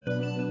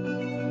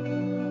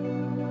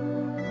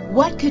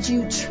What could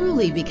you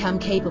truly become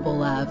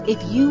capable of if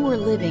you were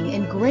living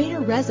in greater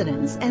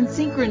resonance and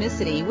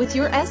synchronicity with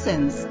your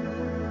essence?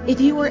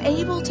 If you were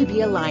able to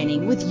be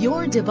aligning with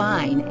your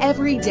divine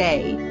every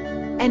day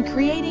and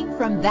creating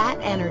from that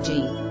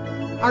energy,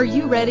 are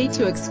you ready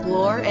to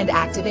explore and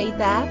activate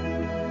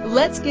that?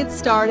 Let's get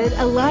started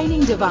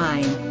aligning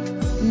divine.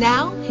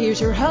 Now,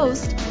 here's your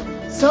host,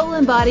 Soul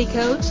and Body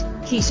Coach,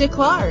 Keisha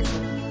Clark.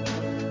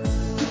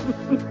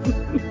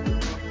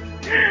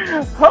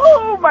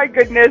 Oh my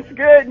goodness,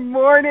 good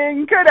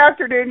morning, good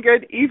afternoon,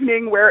 good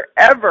evening,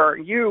 wherever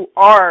you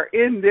are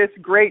in this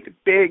great,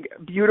 big,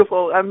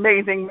 beautiful,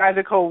 amazing,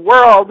 magical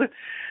world,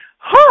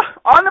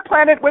 on the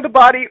planet with a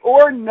body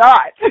or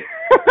not.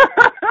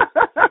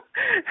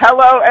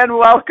 Hello and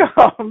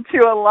welcome to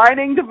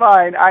Aligning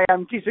Divine. I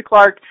am Keisha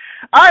Clark.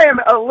 I am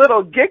a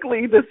little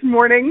giggly this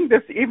morning,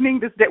 this evening,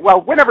 this day,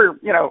 well, whenever,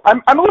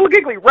 I'm a little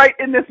giggly right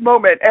in this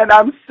moment, and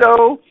I'm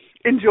so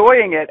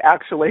enjoying it,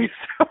 actually.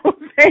 So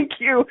thank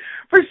you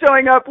for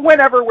showing up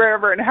whenever,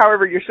 wherever, and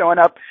however you're showing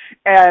up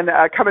and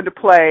coming to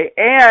play.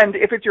 And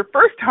if it's your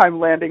first time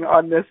landing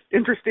on this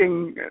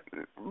interesting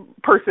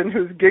person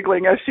who's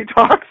giggling as she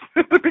talks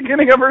at the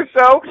beginning of her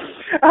show,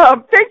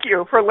 thank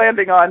you for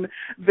landing on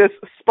this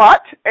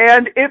spot.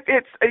 And if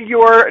it's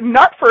your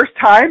not first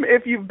time,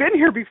 if you've been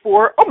here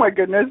before, oh my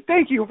goodness,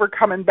 thank you for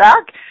coming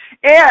back.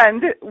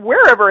 And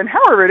wherever and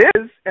however it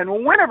is and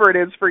whenever it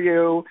is for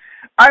you,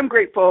 I'm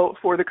grateful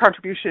for the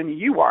contribution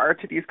you are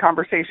to these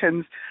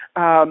conversations.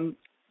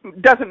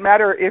 Doesn't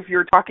matter if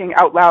you're talking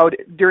out loud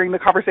during the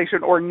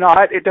conversation or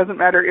not. It doesn't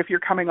matter if you're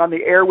coming on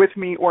the air with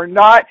me or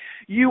not.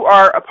 You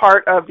are a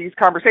part of these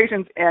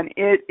conversations, and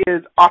it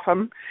is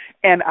awesome,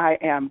 and I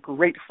am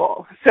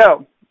grateful.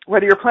 So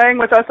whether you're playing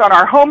with us on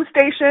our home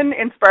station,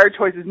 Inspired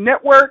Choices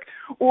Network,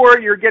 or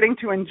you're getting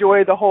to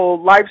enjoy the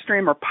whole live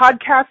stream or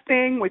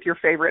podcasting with your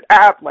favorite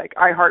app like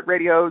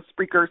iHeartRadio,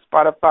 Spreaker,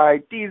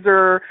 Spotify,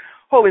 Deezer,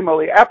 holy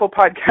moly, Apple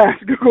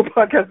Podcasts, Google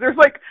Podcasts, there's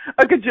like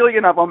a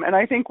gajillion of them, and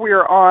I think we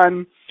are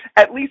on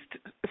at least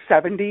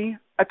 70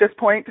 at this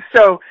point.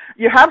 So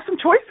you have some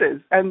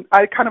choices, and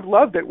I kind of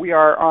love that we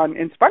are on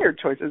Inspired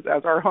Choices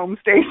as our home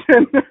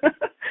station.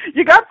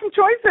 You got some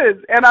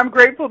choices, and I'm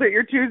grateful that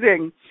you're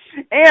choosing.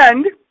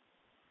 And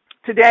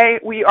today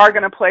we are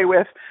going to play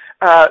with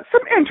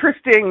some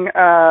interesting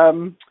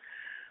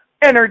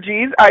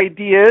energies,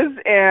 ideas,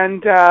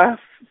 and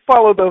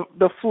follow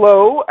the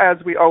flow as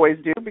we always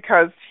do,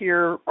 because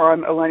here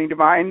on Aligning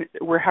Divine,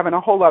 we're having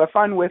a whole lot of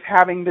fun with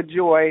having the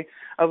joy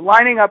of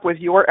lining up with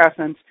your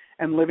essence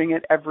and living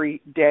it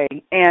every day.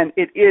 And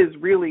it is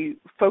really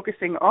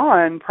focusing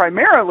on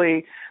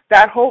primarily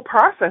that whole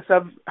process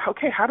of,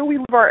 okay, how do we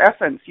live our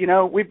essence?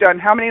 We've done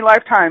how many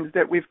lifetimes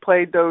that we've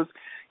played those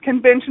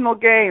conventional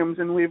games,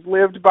 and we've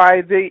lived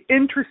by the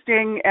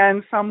interesting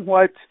and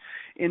somewhat,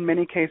 in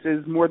many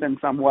cases, more than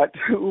somewhat,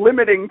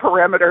 limiting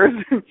parameters.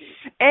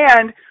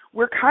 And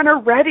we're kind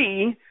of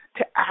ready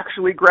to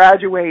actually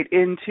graduate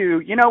into,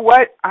 you know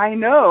what, I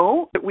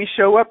know that we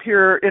show up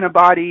here in a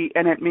body,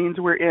 and it means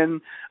we're in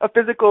a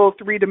physical,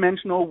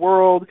 three-dimensional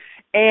world,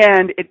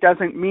 and it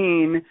doesn't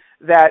mean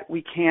that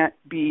we can't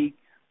be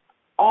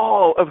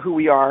all of who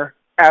we are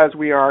as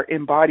we are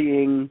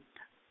embodying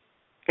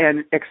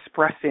and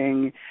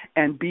expressing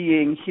and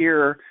being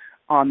here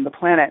on the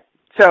planet.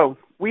 So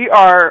we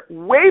are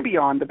way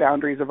beyond the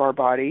boundaries of our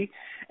body,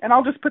 and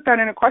I'll just put that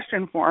in a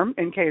question form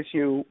in case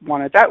you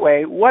want it that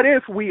way. What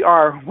if we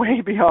are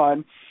way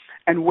beyond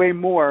and way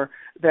more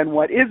than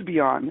what is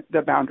beyond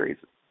the boundaries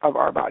of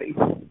our body?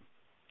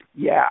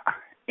 Yeah.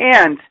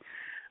 And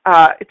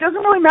it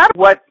doesn't really matter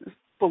what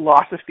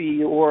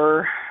philosophy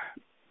or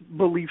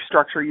belief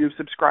structure you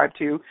subscribe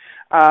to.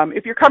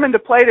 If you're coming to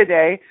play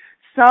today,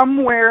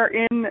 somewhere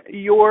in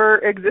your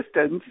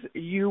existence,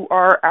 you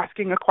are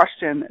asking a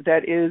question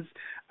that is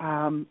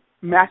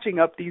matching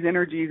up these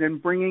energies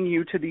and bringing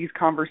you to these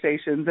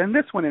conversations, and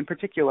this one in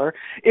particular.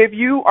 If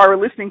you are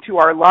listening to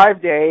our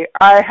live day,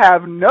 I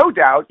have no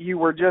doubt you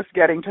were just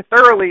getting to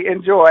thoroughly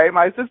enjoy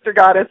my sister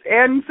goddess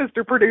and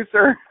sister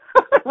producer,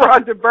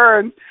 Rhonda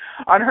Burns,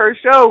 on her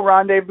show,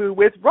 Rendezvous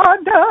with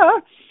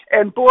Rhonda.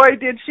 And boy,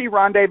 did she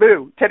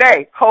rendezvous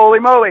today. Holy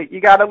moly, you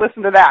got to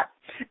listen to that.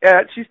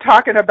 She's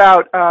talking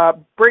about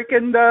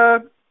breaking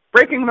the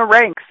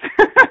ranks.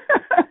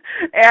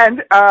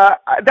 And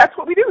that's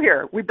what we do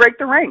here. We break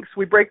the ranks.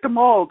 We break the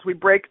molds. We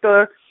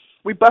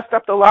bust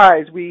up the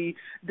lies. We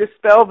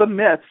dispel the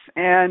myths.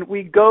 And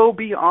we go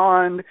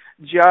beyond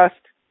just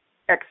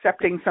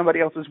accepting somebody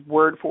else's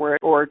word for it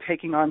or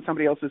taking on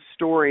somebody else's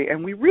story.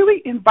 And we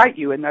really invite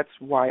you, and that's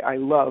why I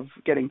love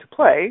getting to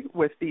play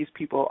with these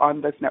people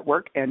on this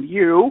network and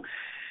you.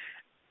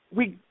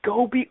 We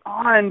go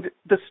beyond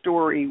the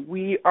story.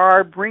 We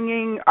are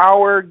bringing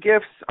our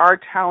gifts, our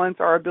talents,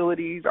 our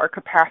abilities, our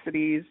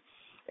capacities,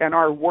 and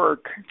our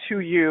work to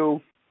you.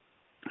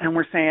 And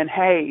we're saying,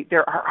 hey,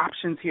 there are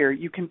options here.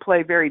 You can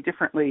play very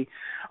differently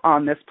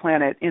on this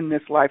planet in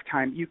this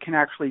lifetime. You can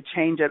actually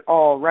change it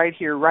all right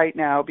here, right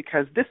now,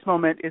 because this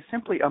moment is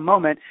simply a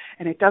moment,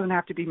 and it doesn't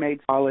have to be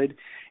made solid.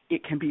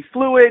 It can be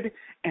fluid,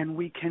 and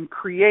we can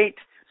create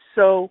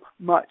so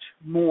much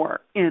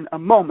more in a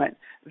moment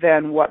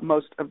than what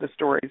most of the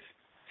stories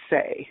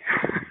say.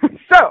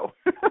 So,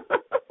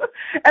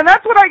 and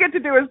that's what I get to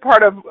do as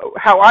part of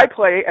how I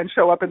play and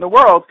show up in the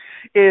world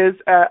is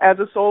as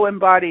a soul and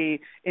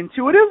body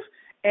intuitive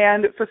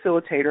and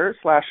facilitator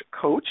 /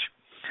 coach.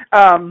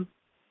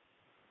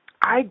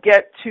 I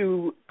get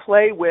to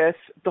play with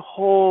the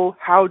whole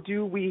how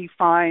do we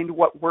find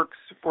what works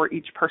for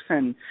each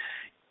person.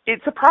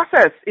 It's a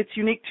process. It's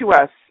unique to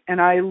us, and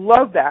I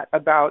love that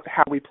about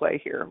how we play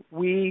here.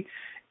 We,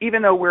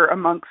 even though we're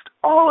amongst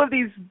all of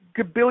these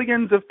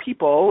gabillions of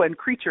people and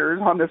creatures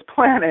on this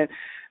planet,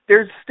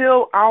 there's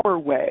still our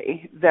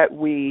way that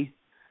we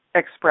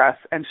express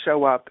and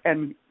show up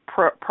and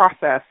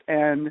process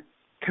and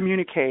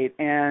communicate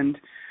and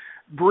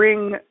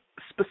bring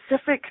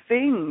specific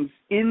things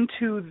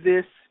into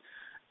this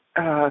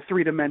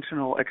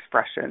three-dimensional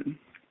expression.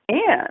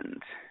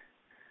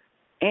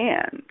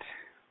 And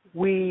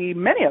we,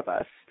 many of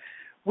us,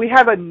 we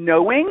have a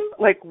knowing,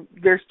 like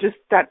there's just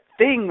that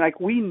thing, like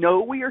we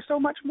know we are so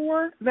much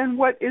more than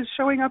what is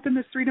showing up in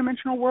this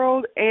three-dimensional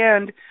world,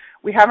 and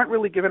we haven't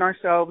really given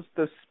ourselves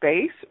the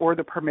space or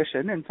the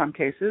permission in some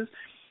cases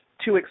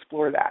to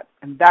explore that.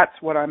 And that's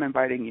what I'm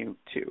inviting you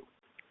to.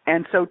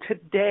 And so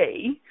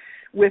today,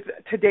 with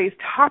today's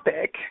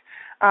topic,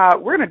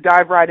 we're going to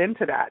dive right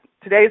into that.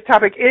 Today's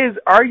topic is,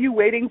 are you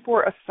waiting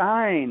for a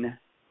sign?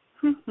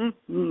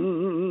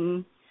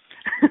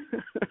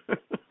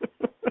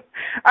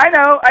 I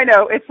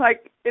know.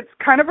 It's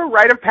kind of a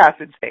rite of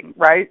passage thing,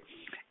 right?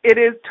 It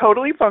is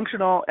totally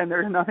functional and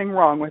there's nothing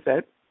wrong with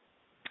it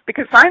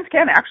because signs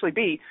can actually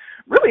be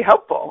really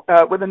helpful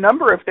with a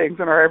number of things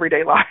in our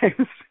everyday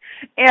lives.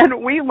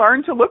 And we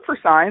learn to look for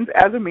signs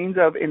as a means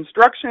of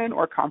instruction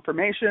or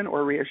confirmation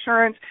or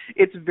reassurance.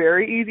 It's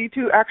very easy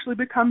to actually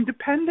become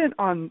dependent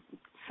on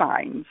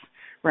signs,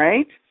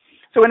 right?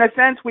 So in a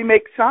sense, we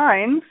make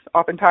signs,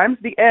 oftentimes,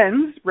 the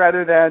ends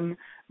rather than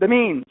the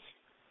means.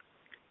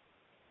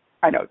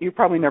 I know, you've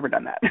probably never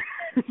done that.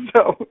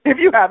 So if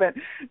you haven't,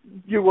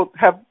 you will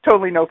have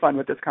totally no fun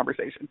with this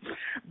conversation.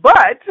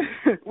 But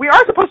we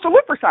are supposed to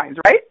look for signs,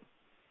 right?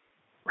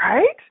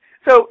 Right?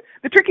 So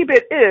the tricky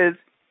bit is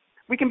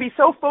we can be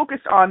so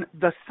focused on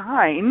the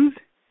signs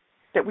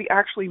that we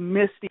actually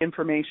miss the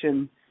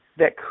information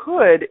that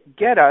could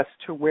get us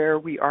to where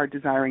we are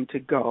desiring to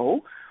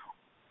go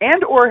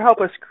and or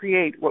help us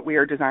create what we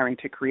are desiring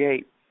to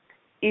create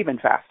even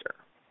faster.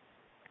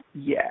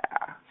 Yeah.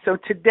 So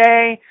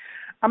today,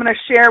 I'm going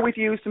to share with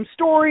you some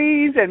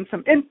stories and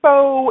some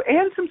info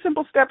and some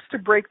simple steps to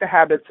break the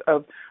habits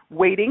of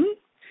waiting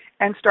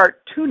and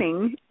start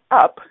tuning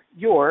up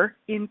your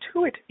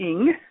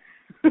intuiting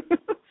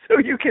so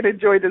you can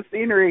enjoy the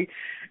scenery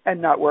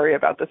and not worry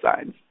about the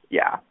signs.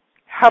 Yeah.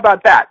 How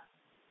about that?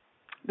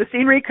 The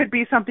scenery could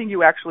be something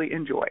you actually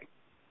enjoy.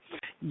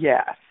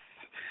 Yes.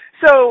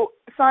 So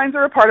signs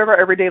are a part of our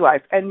everyday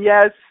life. And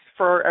yes,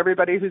 for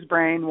everybody whose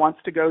brain wants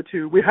to go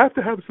to, we have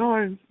to have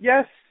signs.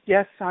 Yes,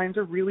 signs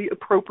are really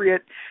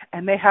appropriate,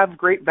 and they have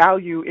great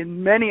value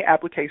in many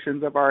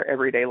applications of our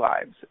everyday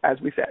lives, as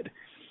we said.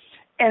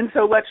 And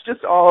so let's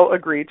just all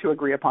agree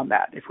upon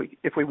that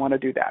if we want to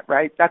do that,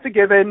 right? That's a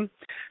given.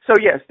 So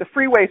yes, the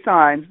freeway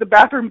signs, the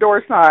bathroom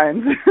door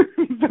signs,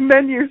 the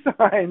menu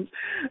signs,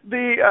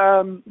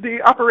 the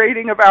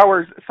operating of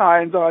hours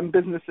signs on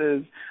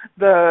businesses,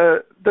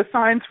 the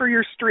signs for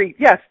your street.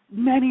 Yes,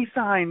 many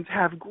signs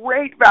have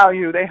great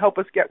value. They help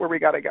us get where we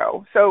got to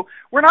go. So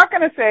we're not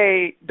going to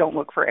say don't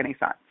look for any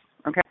signs,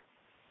 okay?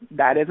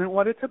 That isn't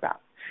what it's about.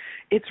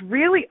 It's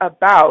really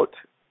about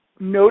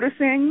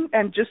noticing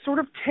and just sort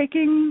of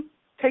taking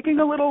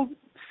a little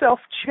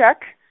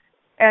self-check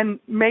and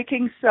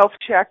making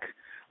self-check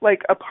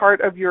like a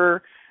part of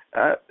your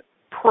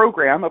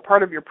program, a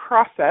part of your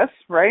process,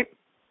 right?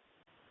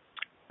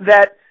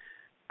 That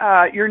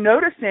you're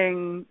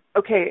noticing,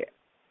 okay,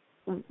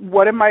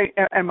 what am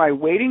I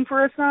waiting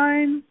for a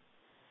sign?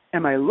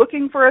 Am I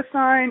looking for a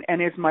sign?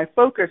 And is my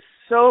focus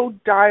so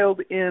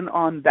dialed in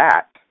on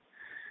that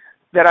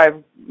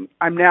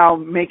I'm now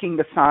making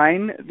the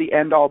sign the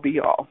end-all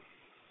be-all?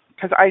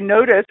 Because I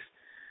notice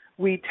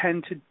we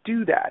tend to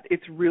do that.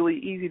 It's really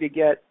easy to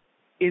get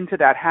into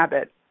that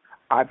habit.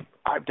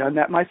 I've done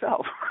that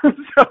myself.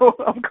 So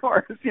of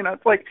course,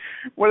 it's like,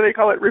 what do they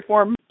call it?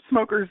 Reform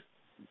smokers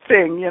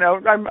thing.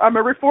 I'm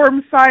a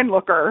reform sign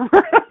looker,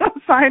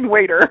 sign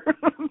waiter.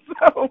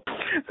 So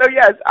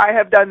yes, I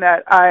have done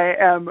that. I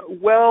am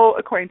well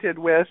acquainted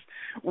with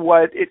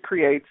what it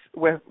creates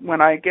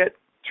when I get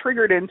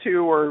triggered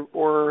into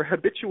or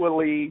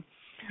habitually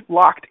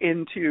locked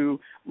into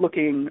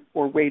looking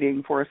or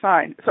waiting for a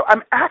sign. So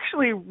I'm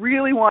actually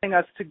really wanting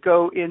us to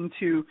go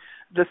into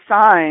the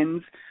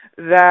signs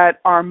that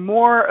are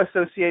more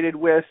associated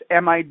with,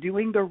 am I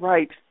doing the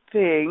right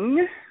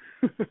thing?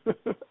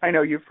 I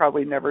know you've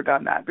probably never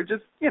done that, but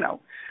just,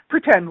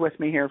 pretend with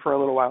me here for a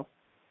little while.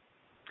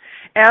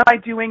 Am I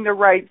doing the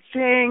right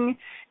thing?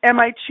 Am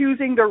I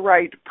choosing the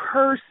right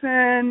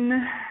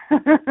person?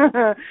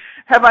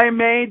 Have I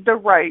made the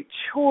right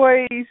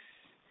choice?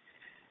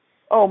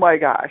 Oh my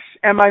gosh.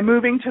 Am I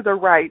moving to the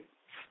right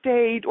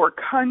state or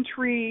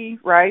country,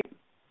 right?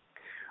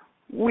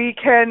 We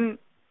can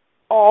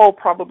all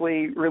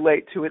probably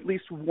relate to at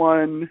least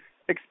one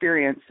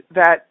experience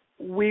that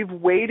we've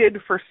waited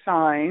for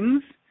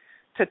signs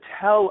to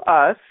tell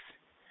us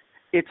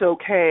it's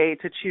okay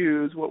to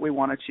choose what we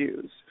want to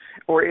choose,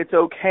 or it's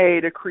okay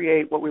to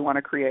create what we want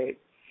to create,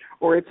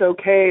 or it's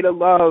okay to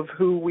love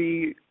who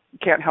we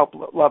can't help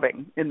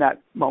loving in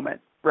that moment,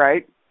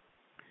 right?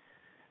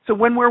 So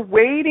when we're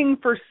waiting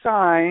for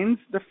signs,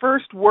 the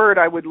first word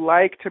I would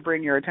like to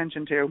bring your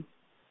attention to,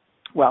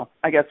 well,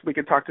 I guess we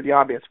could talk to the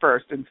obvious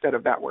first instead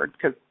of that word,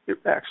 because it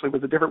actually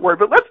was a different word.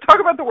 But let's talk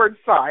about the word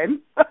sign,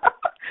 because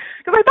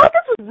I thought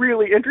this was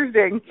really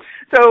interesting.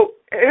 So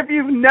if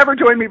you've never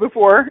joined me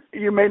before,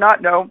 you may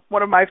not know,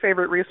 one of my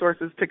favorite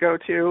resources to go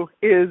to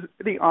is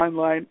the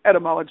online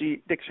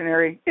etymology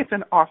dictionary. It's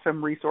an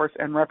awesome resource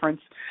and reference.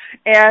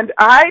 And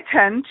I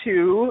tend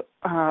to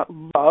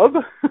love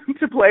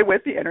to play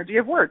with the energy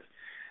of words.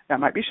 That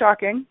might be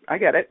shocking. I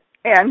get it.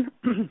 And,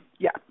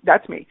 yeah,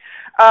 that's me.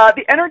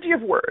 The energy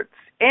of words.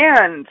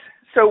 And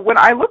so when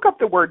I look up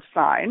the word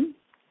sign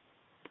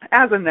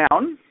as a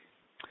noun,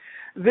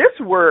 this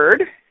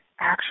word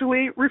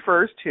actually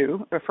refers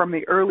to, from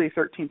the early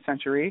 13th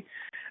century,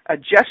 a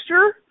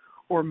gesture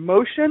or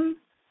motion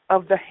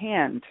of the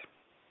hand.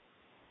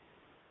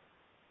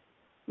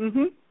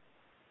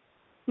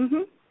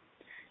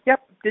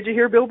 Yep. Did you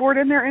hear billboard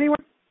in there, anyone?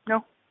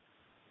 No?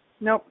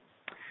 Nope.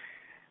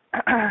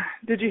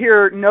 Did you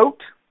hear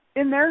note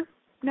in there?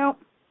 No.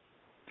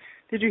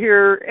 Did you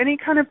hear any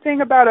kind of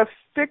thing about a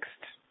fixed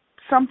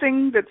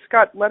something that's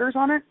got letters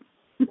on it?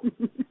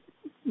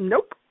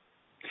 Nope.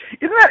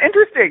 Isn't that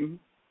interesting?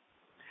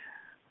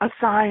 A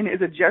sign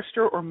is a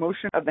gesture or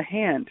motion of the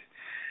hand.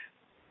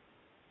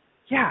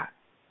 Yeah,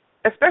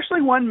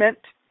 especially one meant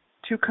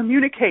to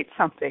communicate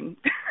something.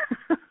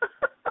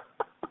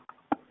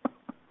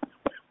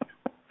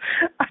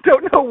 I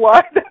don't know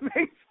why that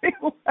makes me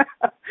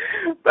laugh,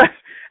 but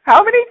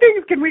how many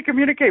things can we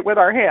communicate with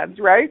our hands,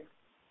 right?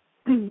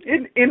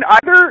 In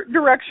either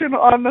direction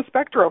on the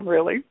spectrum,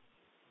 really,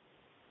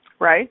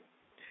 right?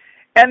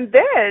 And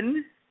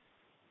then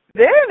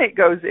it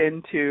goes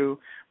into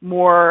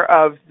more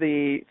of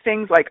the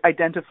things like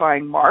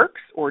identifying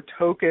marks or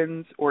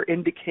tokens or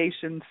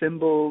indication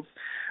symbols,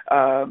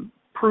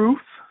 proof,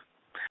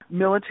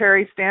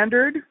 military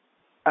standard,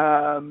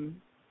 a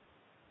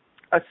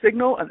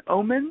signal, an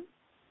omen,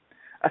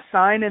 a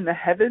sign in the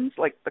heavens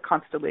like the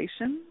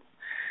constellations.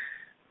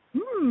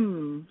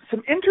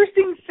 Some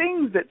interesting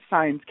things that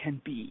signs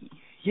can be.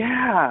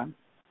 Yeah.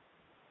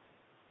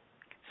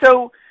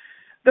 So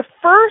the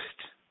first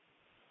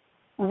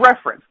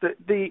reference,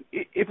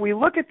 if we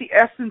look at the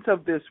essence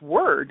of this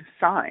word,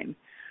 sign,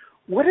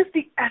 what is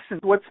the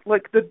essence? What's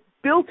like the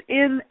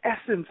built-in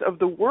essence of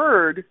the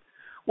word?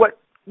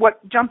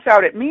 What jumps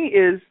out at me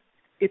is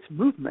it's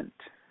movement.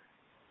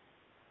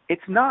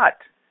 It's not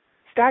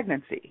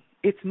stagnancy.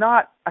 It's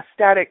not a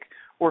static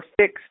or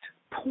fixed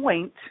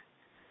point.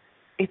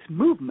 It's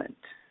movement,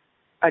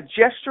 a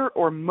gesture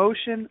or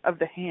motion of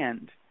the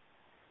hand.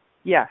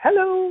 Yeah,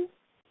 hello.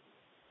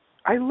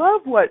 I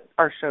love what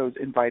our shows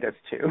invite us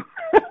to.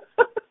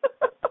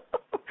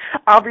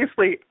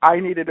 Obviously,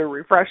 I needed a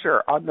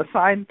refresher on the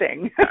sign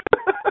thing.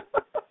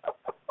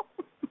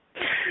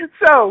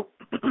 So,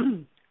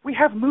 we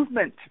have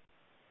movement.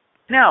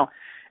 Now,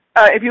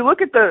 if you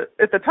look at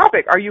the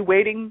topic, are you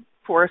waiting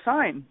for a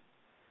sign?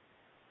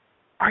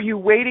 Are you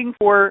waiting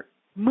for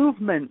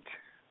movement?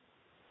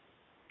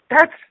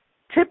 That's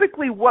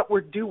typically what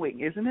we're doing,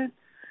 isn't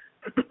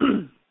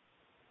it?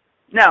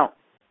 Now,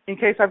 in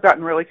case I've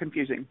gotten really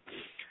confusing,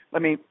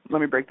 let me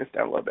break this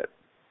down a little bit.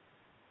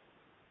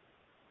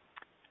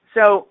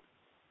 So,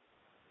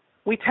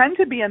 we tend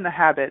to be in the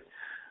habit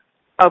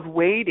of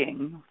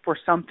waiting for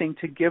something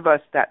to give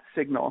us that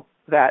signal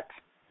that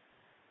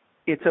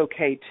it's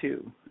okay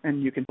to,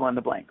 and you can fill in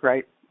the blank,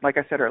 right? Like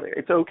I said earlier,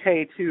 it's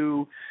okay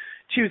to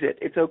choose it.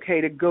 It's okay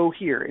to go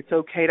here. It's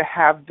okay to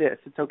have this.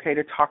 It's okay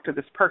to talk to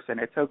this person.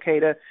 It's okay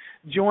to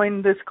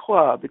join this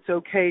club. It's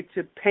okay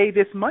to pay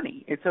this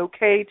money. It's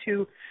okay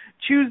to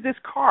choose this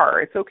car.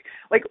 It's okay.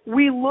 Like,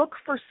 we look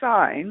for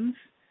signs,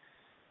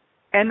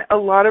 and a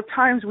lot of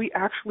times we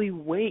actually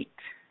wait.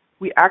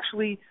 We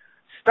actually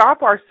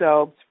stop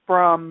ourselves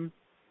from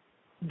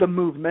the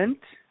movement,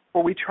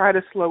 or we try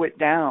to slow it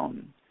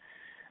down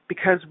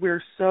because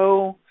we're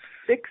so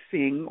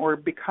fixing or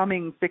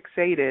becoming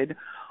fixated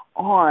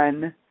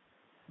on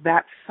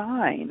that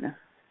sign.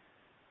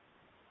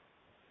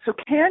 So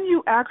can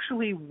you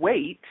actually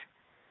wait,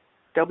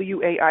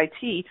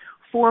 W-A-I-T,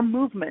 for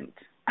movement?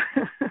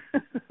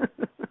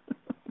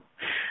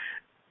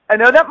 I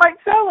know that might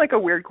sound like a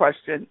weird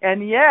question,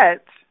 and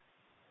yet,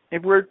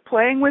 if we're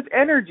playing with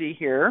energy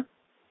here,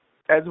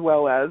 as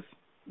well as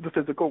the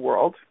physical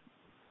world,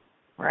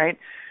 right,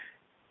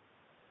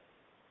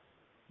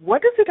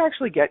 what does it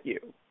actually get you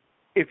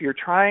if you're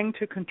trying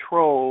to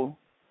control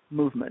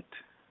movement?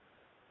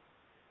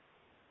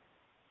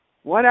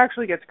 What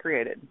actually gets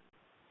created?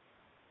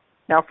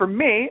 Now, for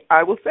me,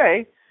 I will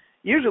say,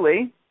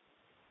 usually,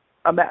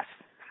 a mess.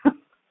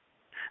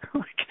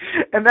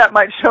 And that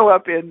might show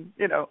up in,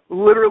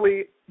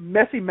 literally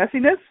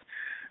messiness.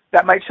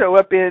 That might show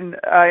up in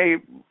I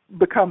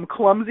become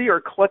clumsy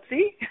or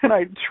klutzy and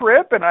I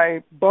trip and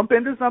I bump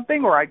into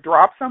something or I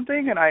drop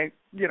something and I,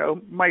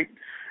 might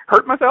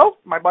hurt myself,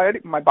 my body,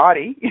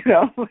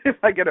 if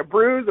I get a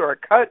bruise or a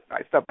cut,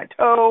 I stub my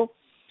toe,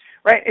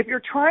 right? If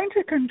you're trying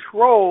to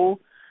control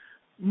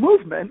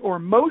movement or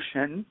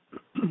motion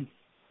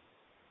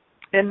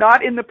and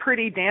not in the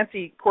pretty,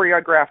 dancy,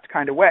 choreographed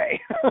kind of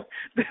way,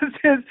 this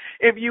is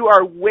if you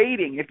are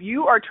waiting, if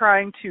you are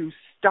trying to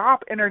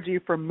stop energy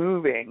from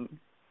moving,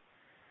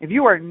 if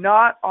you are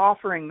not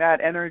offering that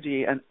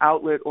energy an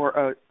outlet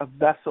or a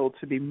vessel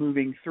to be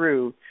moving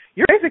through,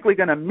 you're basically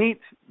going to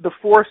meet the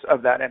force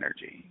of that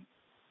energy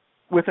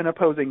with an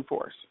opposing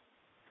force.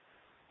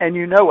 And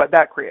you know what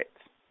that creates.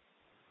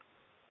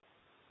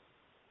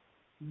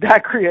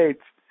 That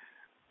creates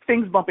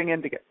things bumping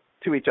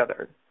into each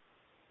other.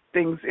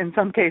 Things, in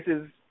some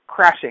cases,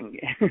 crashing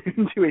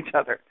into each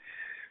other.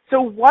 So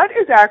what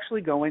is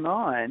actually going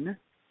on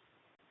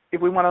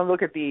if we want to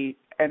look at the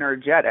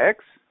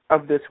energetics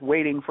of this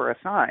waiting for a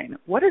sign?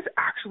 What is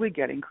actually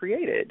getting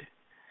created?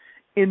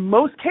 In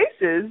most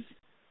cases,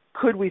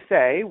 could we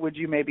say, would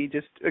you maybe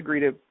just agree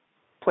to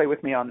play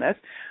with me on this?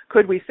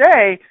 Could we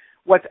say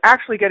what's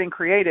actually getting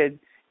created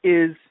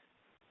is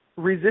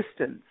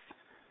resistance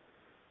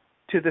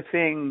to the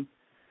thing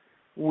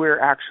we're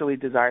actually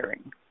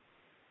desiring?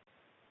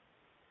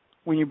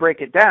 When you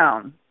break it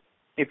down,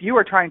 if you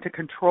are trying to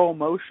control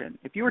motion,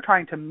 if you are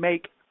trying to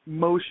make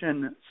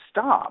motion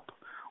stop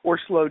or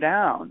slow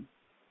down,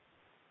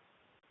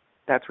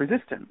 that's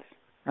resistance,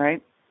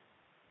 right?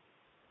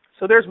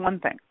 So there's one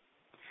thing.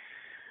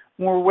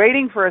 When we're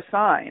waiting for a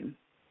sign,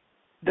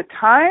 the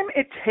time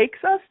it takes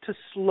us to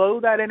slow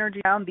that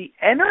energy down, the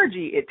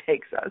energy it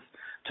takes us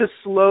to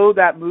slow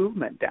that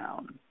movement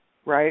down,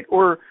 right?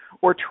 Or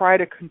try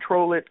to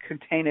control it,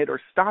 contain it, or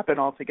stop it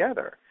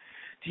altogether.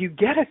 Do you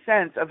get a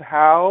sense of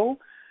how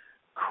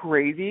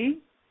crazy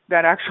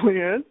that actually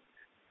is?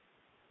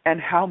 And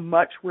how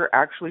much we're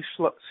actually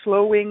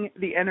slowing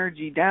the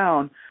energy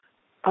down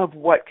of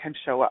what can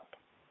show up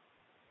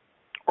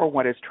or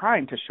what is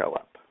trying to show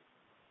up.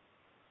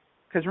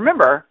 Because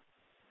remember,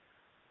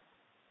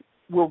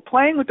 we're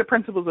playing with the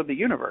principles of the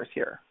universe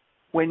here.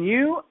 When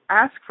you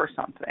ask for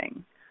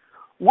something,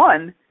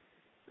 one,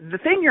 the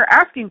thing you're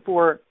asking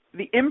for,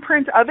 the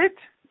imprint of it,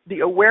 the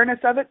awareness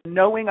of it,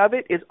 knowing of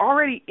it, is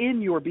already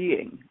in your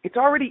being. It's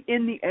already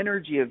in the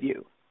energy of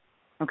you,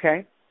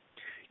 okay?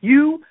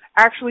 You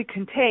actually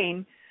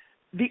contain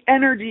the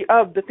energy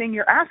of the thing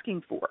you're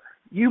asking for.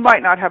 You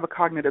might not have a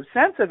cognitive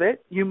sense of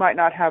it. You might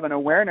not have an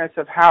awareness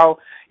of how,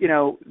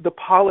 the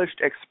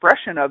polished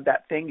expression of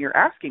that thing you're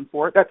asking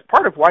for. That's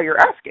part of why you're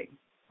asking,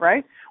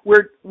 right?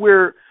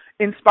 We're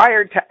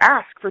inspired to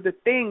ask for the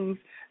things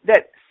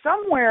that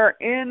somewhere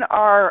in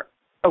our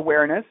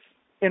awareness,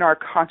 in our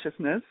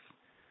consciousness,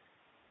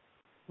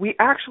 we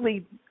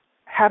actually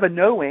have a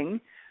knowing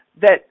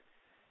that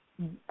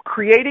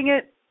creating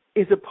it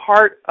is a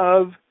part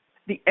of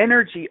the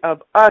energy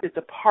of us. It's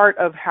a part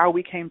of how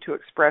we came to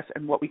express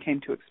and what we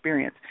came to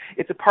experience.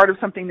 It's a part of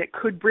something that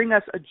could bring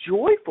us a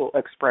joyful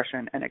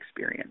expression and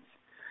experience.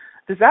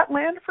 Does that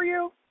land for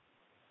you?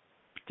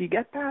 Do you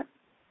get that?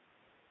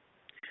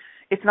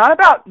 It's not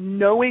about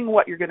knowing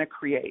what you're going to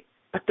create,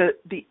 but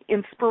the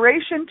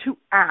inspiration to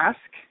ask.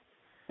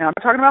 Now, I'm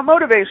not talking about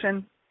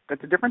motivation.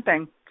 That's a different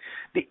thing.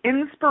 The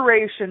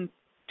inspiration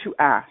to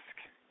ask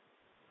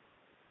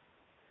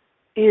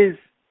is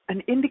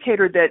an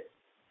indicator that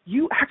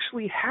you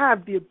actually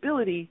have the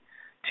ability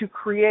to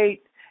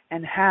create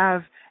and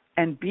have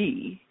and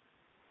be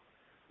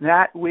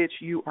that which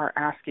you are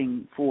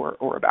asking for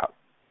or about.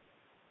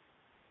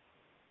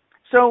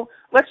 So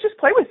let's just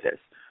play with this.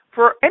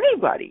 For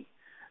anybody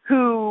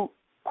who,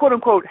 quote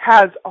unquote,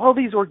 has all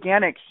these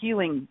organic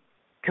healing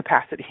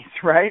capacities,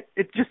 right?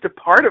 It's just a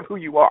part of who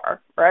you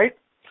are, right?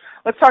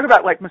 Let's talk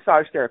about like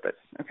massage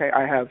therapists. Okay,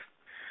 I have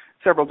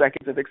several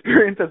decades of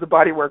experience as a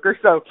body worker,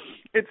 so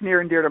it's near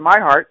and dear to my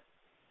heart,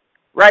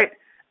 right?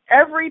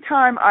 Every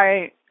time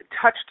I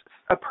touched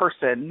a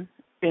person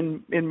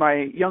in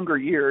my younger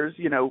years,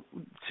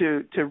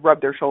 to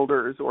rub their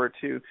shoulders or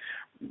to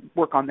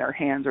work on their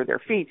hands or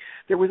their feet,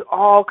 there was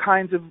all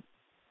kinds of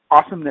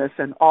awesomeness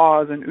and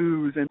awes and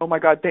oohs and, oh my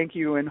God, thank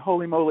you, and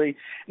holy moly.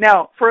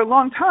 Now, for a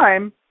long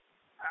time,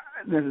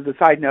 this is a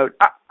side note,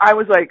 I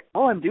was like,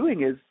 all I'm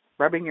doing is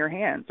rubbing your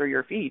hands or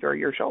your feet or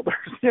your shoulders,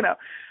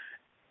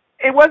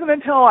 It wasn't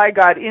until I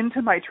got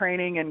into my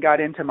training and got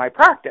into my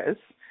practice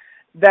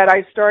that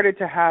I started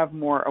to have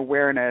more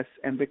awareness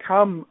and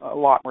become a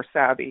lot more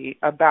savvy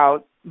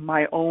about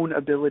my own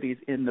abilities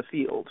in the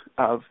field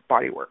of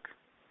bodywork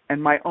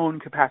and my own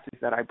capacities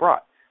that I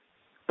brought.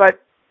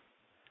 But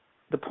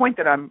the point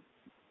that I'm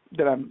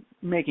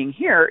making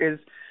here is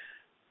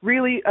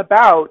really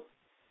about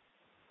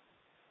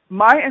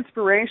my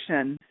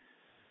inspiration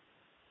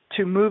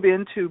to move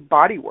into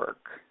bodywork.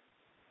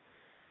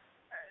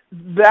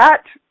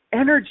 That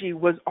energy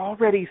was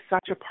already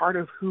such a part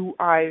of who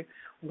I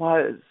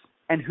was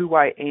and who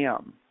I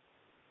am.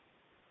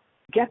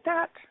 get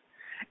that?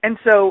 And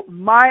so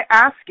my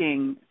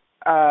asking,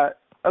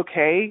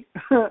 okay,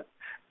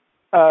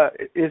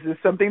 is this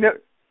something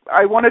that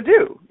I want to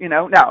do?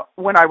 Now,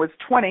 when I was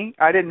 20,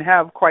 I didn't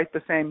have quite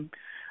the same,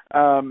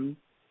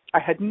 I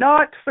had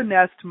not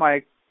finessed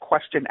my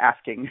question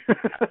asking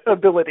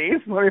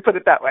abilities, let me put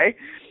it that way.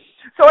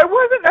 So I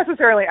wasn't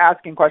necessarily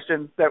asking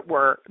questions that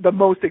were the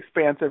most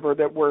expansive or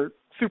that were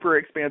super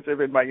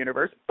expansive in my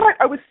universe, but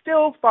I was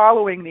still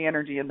following the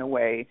energy in the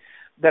way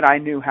that I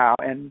knew how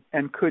and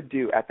could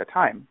do at the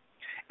time.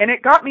 And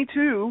it got me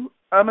to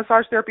a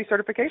massage therapy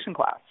certification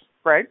class,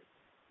 right?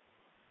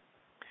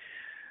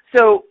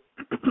 So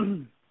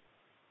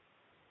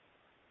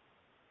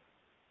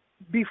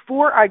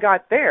before I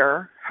got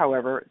there,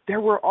 however, there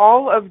were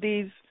all of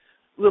these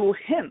little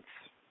hints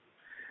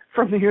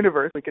from the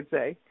universe, we could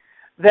say,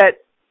 that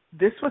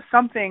this was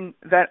something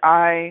that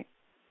I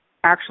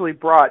actually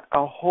brought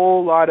a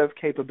whole lot of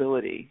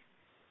capability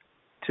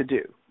to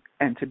do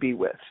and to be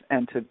with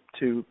and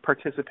to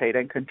participate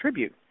and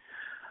contribute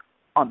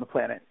on the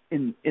planet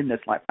in this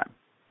lifetime.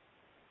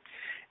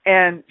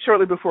 And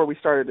shortly before we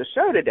started the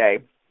show today,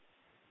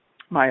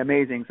 my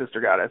amazing sister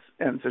goddess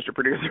and sister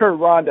producer,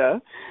 Rhonda,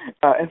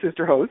 and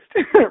sister host,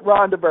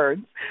 Rhonda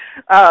Burns,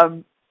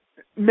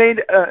 made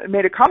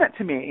a comment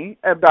to me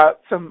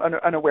about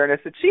an awareness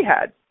that she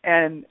had.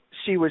 And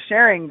she was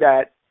sharing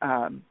that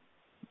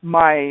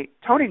my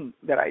toning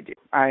that I do,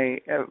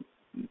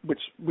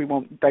 which we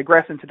won't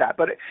digress into that,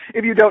 but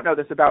if you don't know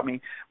this about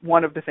me,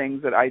 one of the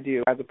things that I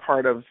do as a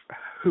part of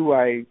who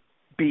I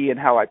be and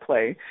how I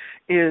play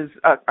is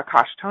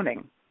Akash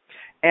toning.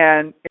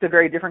 And it's a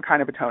very different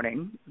kind of a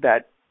toning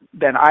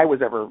than I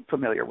was ever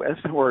familiar with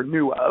or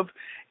knew of.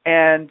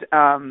 And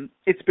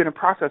it's been a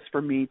process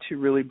for me to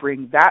really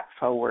bring that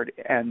forward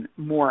and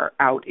more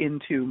out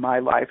into my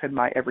life and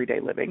my everyday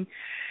living.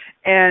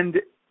 And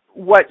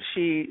what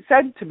she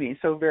said to me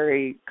so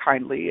very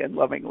kindly and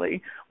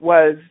lovingly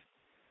was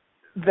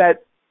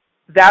that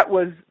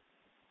was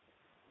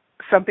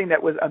something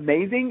that was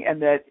amazing,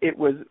 and that it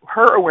was,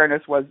 her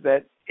awareness was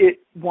that it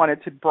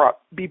wanted to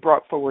be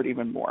brought forward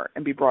even more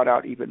and be brought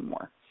out even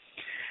more.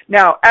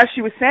 Now, as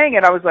she was saying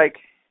it, I was like,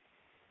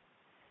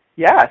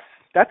 yes,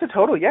 that's a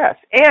total yes.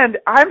 And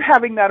I'm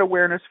having that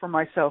awareness for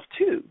myself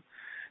too.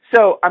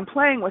 So I'm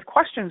playing with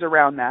questions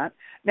around that.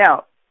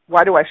 Now,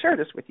 why do I share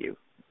this with you?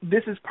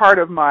 This is part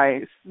of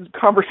my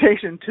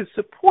conversation to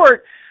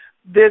support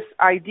this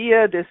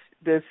idea,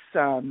 the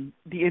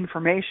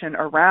information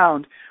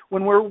around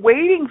when we're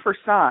waiting for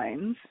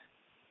signs,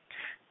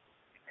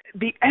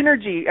 the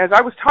energy, as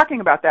I was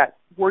talking about that,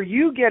 were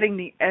you getting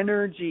the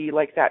energy,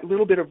 like that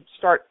little bit of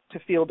start to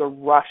feel the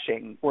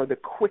rushing or the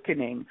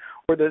quickening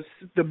or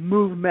the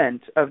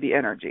movement of the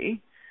energy?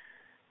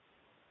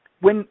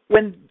 When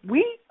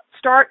we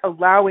start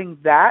allowing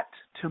that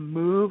to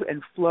move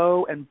and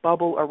flow and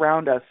bubble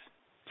around us,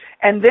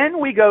 and then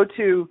we go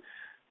to,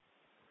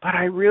 but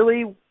I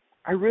really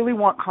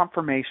want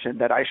confirmation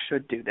that I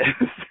should do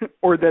this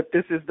or that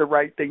this is the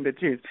right thing to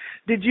choose.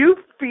 Did you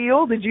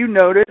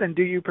notice, and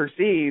do you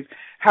perceive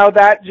how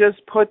that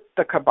just put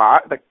the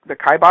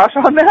kibosh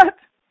on that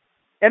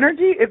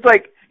energy? It's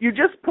like you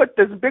just put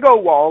this big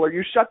old wall, or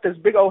you shut this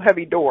big old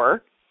heavy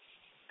door,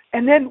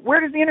 and then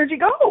where does the energy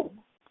go?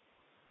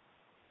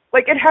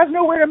 Like, it has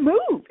nowhere to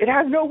move. It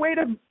has no way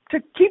to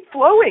keep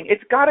flowing.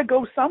 It's got to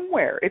go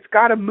somewhere. It's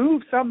got to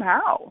move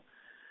somehow.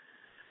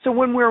 So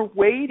when we're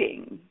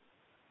waiting,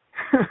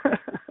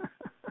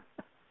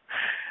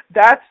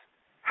 that's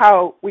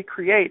how we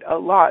create a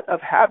lot of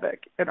havoc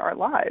in our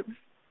lives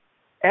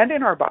and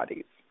in our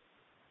bodies.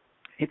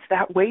 It's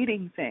that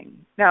waiting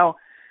thing. Now,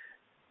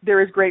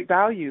 there is great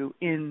value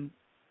in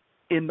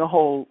the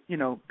whole,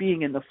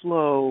 being in the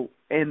flow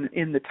and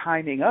in the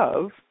timing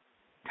of.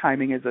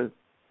 Timing is a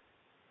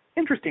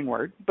interesting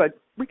word, but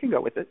we can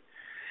go with it.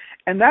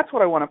 And that's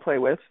what I want to play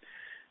with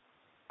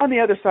on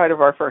the other side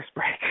of our first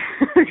break,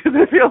 because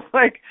it feels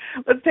like,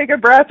 let's take a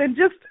breath and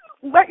just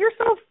let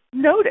yourself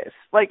notice.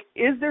 Like,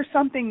 is there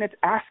something that's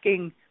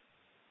asking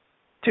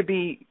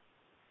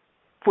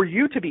for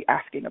you to be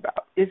asking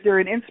about? Is there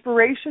an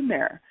inspiration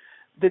there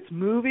that's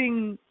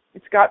moving?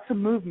 It's got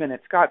some movement.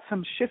 It's got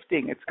some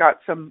shifting. It's got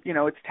some,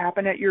 it's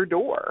tapping at your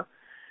door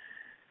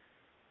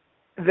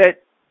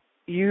that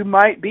you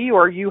might be,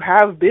 or you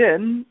have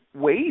been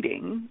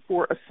waiting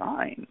for a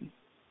sign.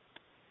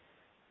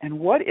 And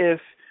what if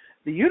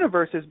the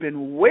universe has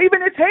been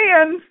waving its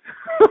hands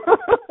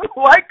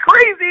like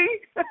crazy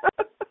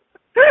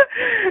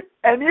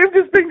and you've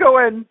just been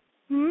going,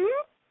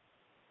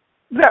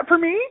 is that for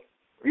me?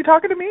 Are you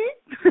talking to me?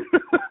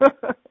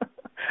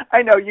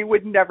 I know you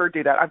would never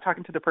do that. I'm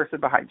talking to the person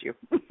behind you.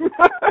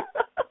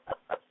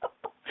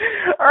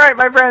 All right,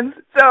 my friends.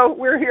 So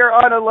we're here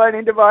on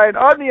Aligning Divine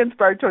on the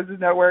Inspired Choices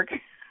Network.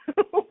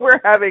 We're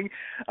having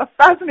a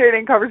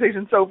fascinating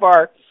conversation so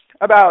far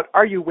about,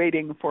 are you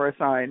waiting for a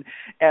sign?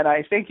 And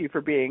I thank you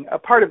for being a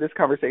part of this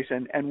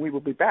conversation, and we will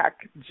be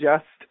back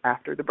just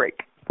after the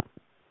break.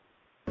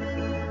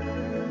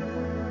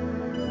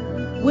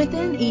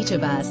 Within each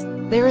of us,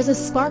 there is a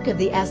spark of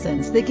the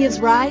essence that gives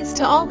rise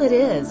to all that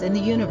is in the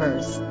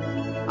universe.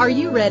 Are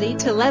you ready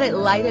to let it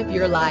light up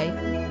your life?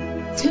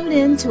 Tune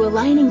in to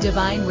Aligning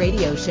Divine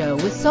Radio Show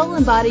with Soul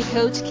and Body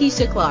Coach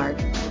Keisha Clark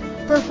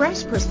for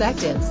fresh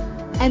perspectives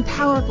and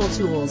powerful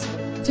tools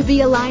to be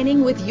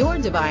aligning with your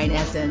divine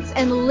essence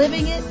and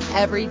living it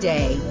every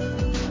day.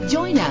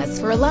 Join us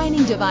for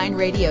Aligning Divine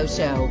Radio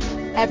Show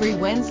every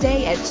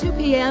Wednesday at 2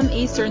 p.m.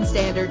 Eastern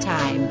Standard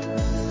Time,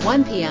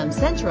 1 p.m.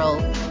 Central,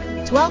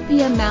 12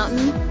 p.m.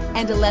 Mountain,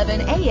 and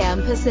 11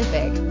 a.m.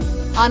 Pacific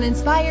on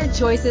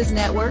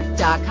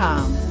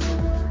InspiredChoicesNetwork.com.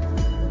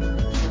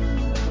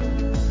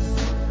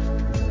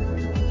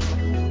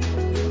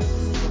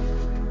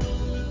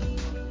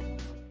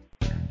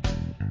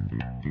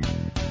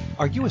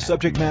 Are you a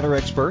subject matter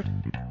expert?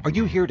 Are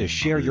you here to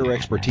share your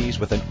expertise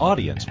with an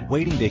audience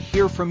waiting to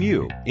hear from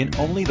you in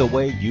only the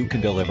way you can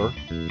deliver?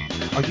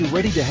 Are you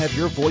ready to have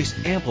your voice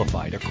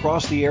amplified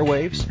across the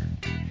airwaves?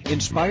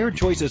 Inspired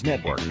Choices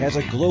Network has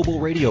a global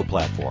radio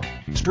platform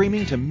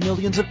streaming to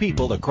millions of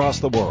people across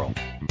the world.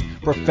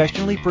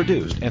 Professionally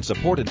produced and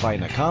supported by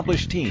an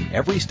accomplished team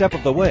every step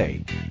of the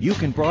way, you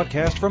can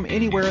broadcast from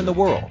anywhere in the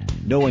world,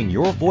 knowing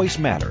your voice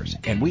matters,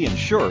 and we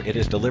ensure it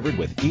is delivered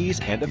with ease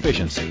and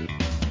efficiency.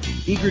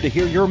 Eager to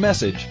hear your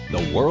message,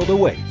 the world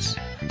awaits.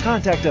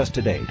 Contact us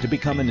today to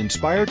become an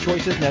Inspired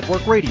Choices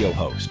Network radio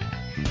host.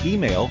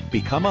 Email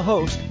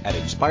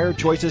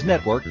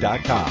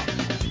becomeahost@inspiredchoicesnetwork.com.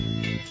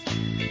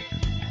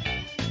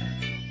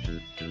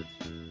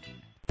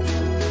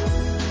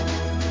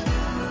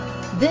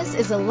 This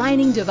is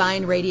Aligning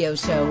Divine Radio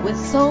Show with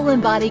Soul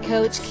and Body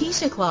Coach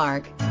Keisha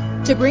Clark.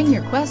 To bring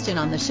your question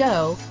on the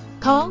show,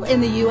 call in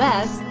the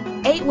U.S.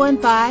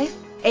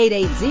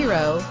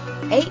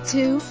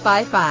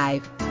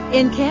 815-880-8255.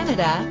 In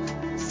Canada,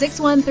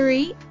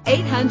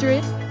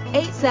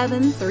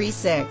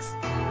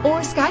 613-800-8736.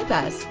 Or Skype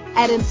us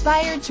at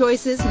Inspired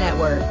Choices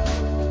Network.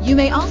 You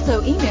may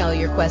also email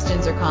your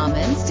questions or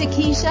comments to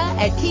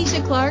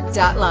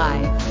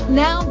Keisha@KeishaClark.live.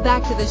 Now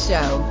back to the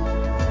show.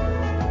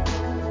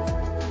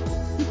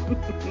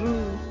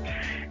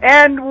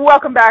 And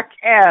welcome back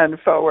and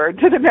forward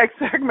to the next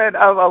segment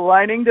of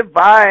Aligning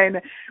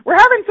Divine. We're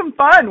having some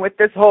fun with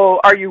this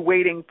whole "are you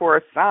waiting for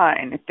a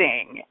sign"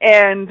 thing.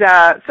 And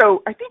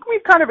so I think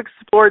we've kind of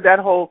explored that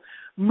whole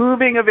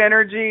moving of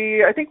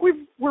energy. I think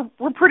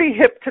we're pretty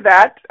hip to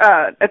that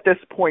at this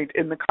point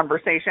in the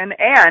conversation.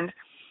 And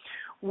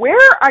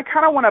where I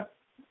kind of want to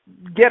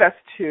get us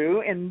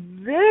to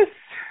in this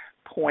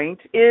point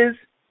is,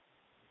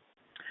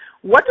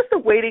 what does the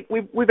waiting,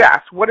 we've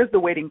asked, what does the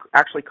waiting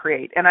actually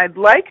create? And I'd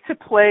like to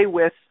play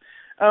with,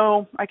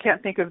 I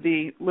can't think of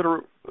there's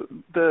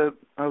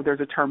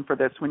a term for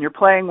this, when you're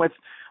playing with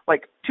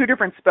like two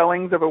different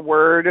spellings of a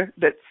word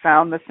that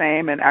sound the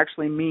same and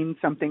actually mean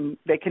something,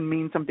 they can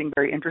mean something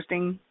very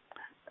interesting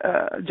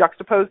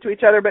juxtaposed to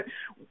each other. But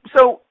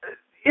so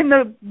in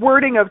the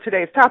wording of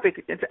today's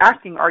topic, it's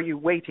asking, are you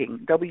waiting?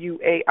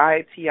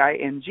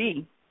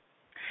 W-A-I-T-I-N-G.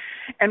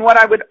 And what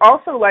I would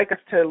also like us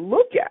to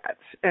look at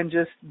and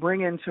just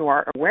bring into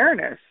our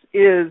awareness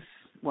is,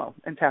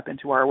 and tap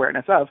into our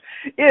awareness of,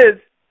 is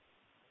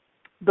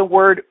the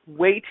word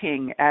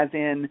waiting, as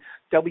in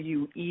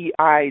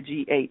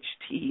W-E-I-G-H-T-I-N-G.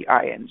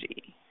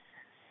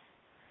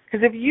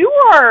 Because if you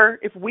are,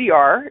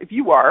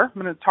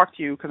 I'm going to talk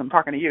to you because I'm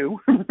talking to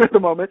you at the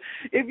moment.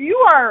 If you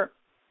are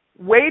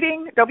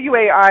waiting,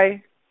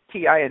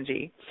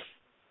 W-A-I-T-I-N-G,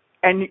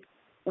 and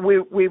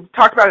we've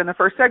talked about it in the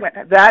first segment,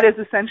 that is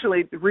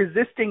essentially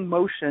resisting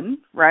motion,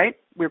 right?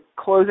 We're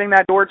closing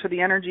that door to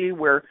the energy.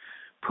 We're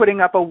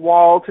putting up a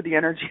wall to the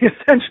energy.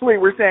 Essentially,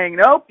 we're saying,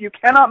 nope, you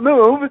cannot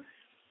move.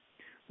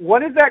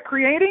 What is that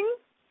creating?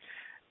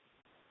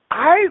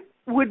 I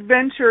would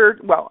venture,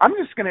 I'm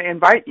just going to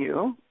invite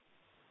you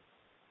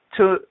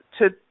to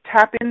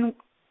tap in,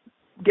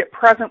 get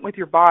present with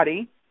your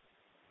body.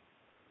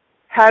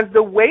 Has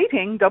the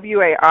waiting,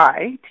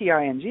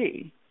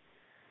 W-A-I-T-I-N-G,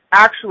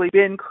 actually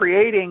been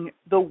creating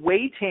the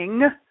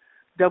waiting,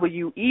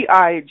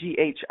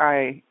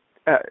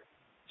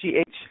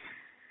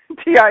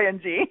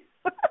 W-E-I-G-H-T-I-N-G?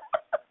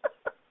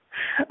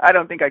 I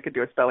don't think I could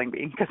do a spelling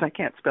bee because I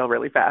can't spell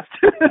really fast.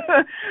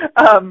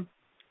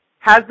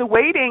 Has the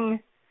waiting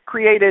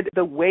created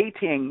the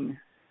waiting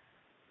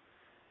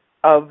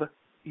of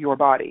your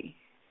body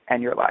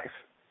and your life?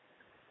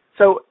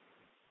 So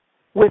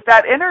with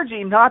that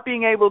energy not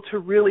being able to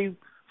really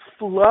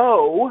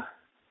flow,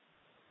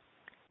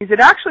 is it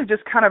actually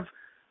just kind of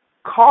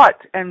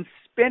caught and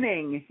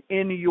spinning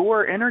in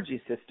your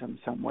energy system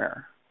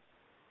somewhere?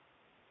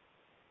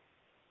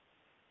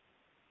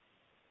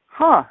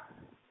 How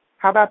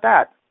about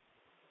that?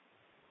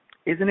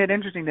 Isn't it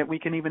interesting that we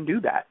can even do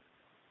that?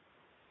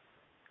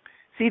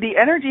 See, the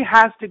energy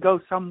has to go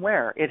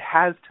somewhere. It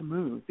has to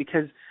move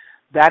because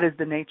that is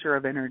the nature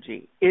of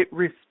energy. It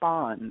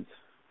responds.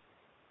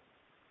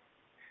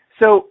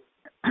 So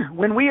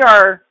when we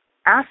are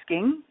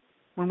asking,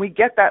 when we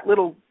get that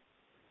little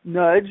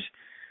nudge,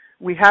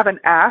 we have an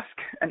ask,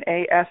 an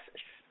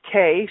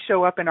A-S-K,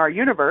 show up in our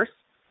universe.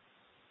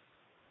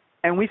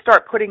 and we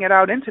start putting it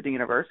out into the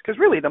universe, because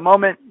really the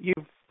moment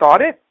you've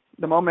thought it,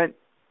 the moment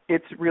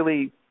it's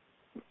really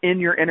in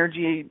your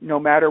energy, no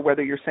matter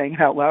whether you're saying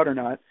it out loud or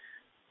not,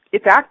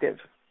 it's active,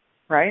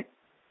 right?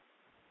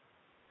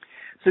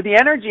 So the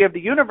energy of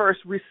the universe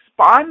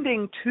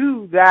responding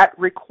to that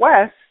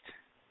request,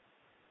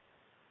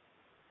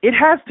 it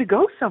has to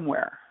go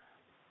somewhere.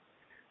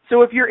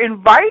 So if you're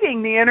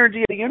inviting the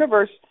energy of the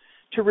universe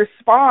to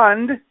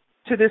respond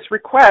to this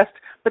request,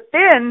 but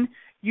then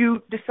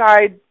you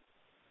decide,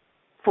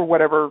 for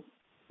whatever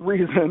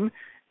reason,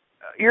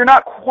 you're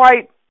not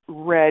quite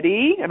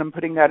ready, and I'm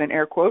putting that in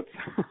air quotes,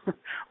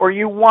 or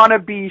you want to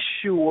be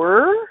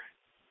sure,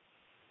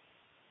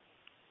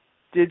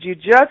 did you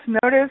just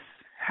notice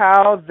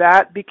how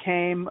that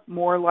became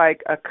more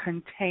like a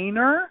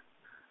container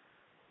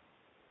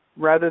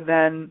rather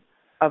than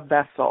a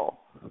vessel,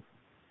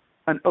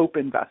 an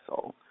open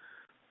vessel?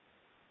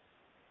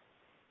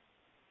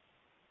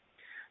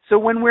 So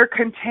when we're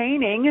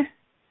containing,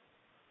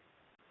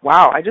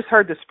 wow, I just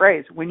heard this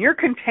phrase, when you're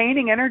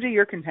containing energy,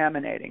 you're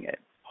contaminating it.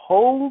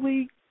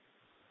 Holy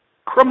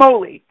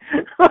cramoly.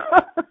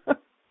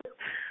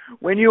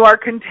 When you are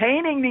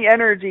containing the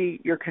energy,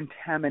 you're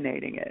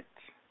contaminating it.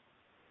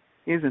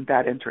 Isn't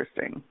that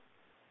interesting?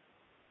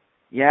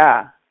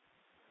 Yeah.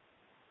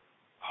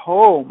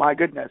 Oh, my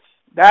goodness.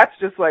 That's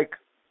just like,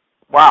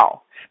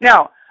 wow.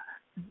 Now,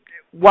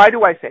 why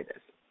do I say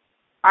this?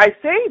 I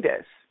say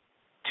this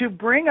to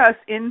bring us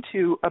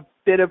into a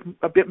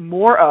bit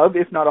more of,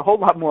 if not a whole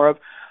lot more of,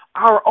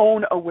 our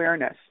own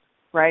awareness,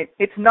 right?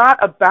 It's not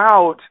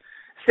about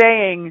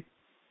saying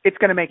it's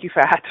going to make you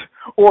fat,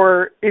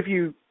 or if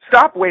you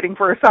stop waiting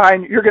for a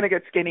sign, you're going to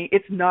get skinny.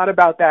 It's not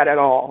about that at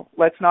all.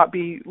 Let's not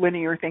be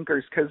linear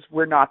thinkers, because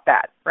we're not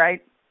that,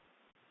 right?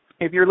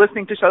 If you're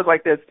listening to shows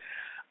like this,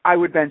 I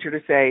would venture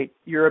to say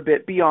you're a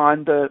bit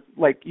beyond the,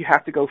 like, you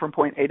have to go from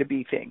point A to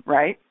B thing,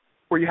 right?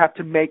 Or you have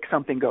to make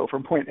something go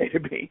from point A to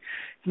B.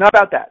 It's not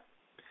about that.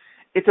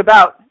 It's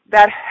about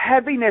that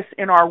heaviness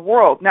in our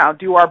world. Now,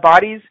 do our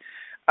bodies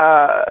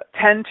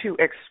tend to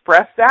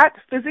express that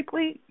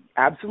physically?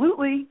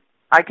 Absolutely.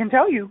 I can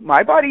tell you,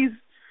 my body's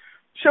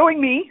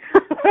showing me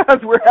as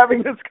we're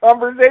having this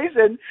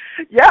conversation.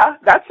 Yeah,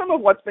 that's some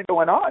of what's been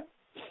going on.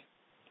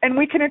 And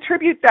we can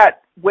attribute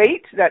that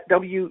weight, that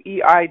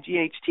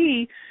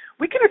WEIGHT,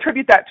 we can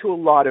attribute that to a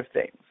lot of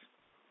things.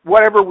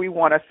 Whatever we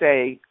want to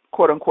say,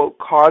 quote unquote,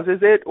 causes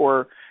it,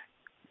 or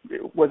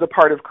was a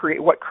part of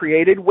what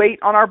created weight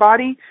on our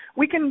body,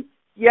 we can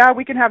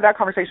have that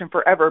conversation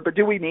forever, but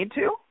do we need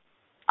to?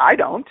 I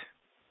don't.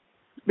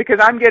 Because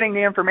I'm getting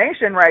the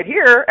information right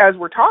here as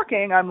we're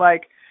talking. I'm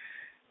like,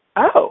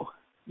 oh,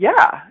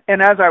 yeah. And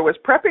as I was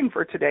prepping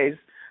for today's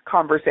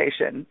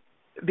conversation,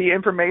 the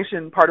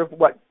information, part of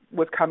what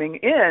was coming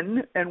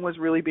in and was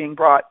really being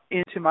brought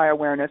into my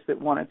awareness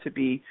that wanted to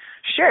be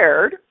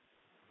shared,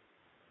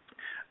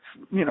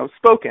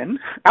 spoken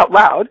out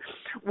loud,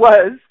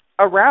 was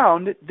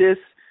around this,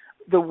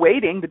 the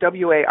weighting, the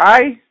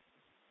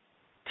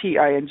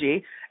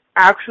WAITING,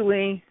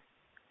 actually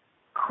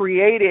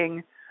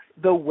creating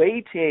the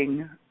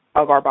weighting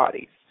of our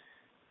bodies.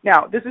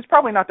 Now, this is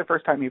probably not the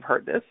first time you've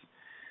heard this,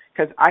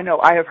 because I know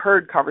I have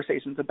heard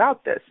conversations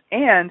about this.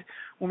 And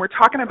when we're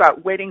talking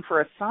about waiting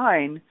for a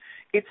sign,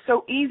 it's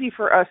so easy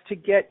for us to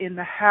get in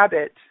the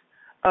habit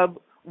of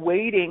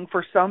waiting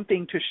for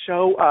something to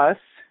show us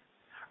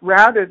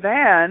rather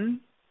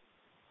than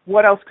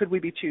what else could we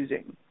be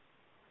choosing?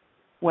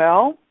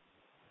 Well,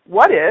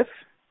 what if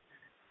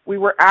we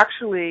were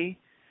actually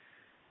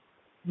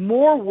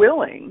more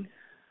willing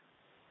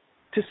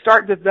to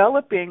start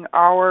developing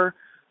our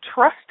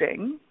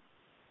trusting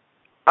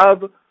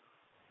of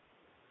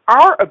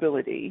our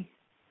ability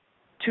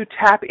to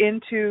tap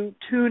into,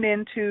 tune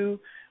into,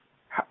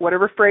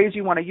 whatever phrase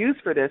you want to use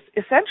for this,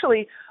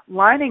 essentially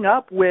lining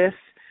up with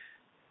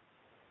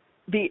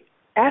the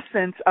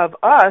essence of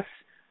us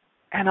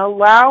and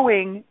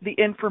allowing the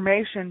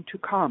information to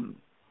come.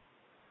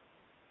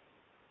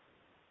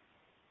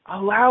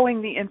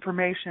 Allowing the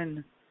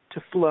information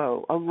to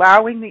flow.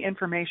 Allowing the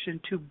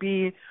information to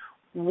be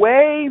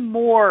way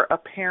more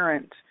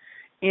apparent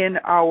in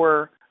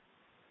our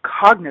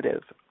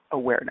cognitive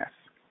awareness.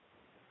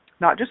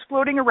 Not just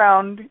floating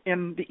around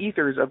in the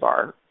ethers of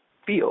our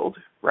field,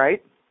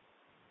 right?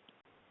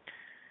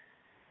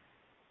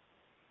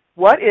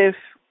 What if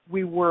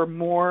we were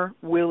more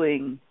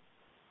willing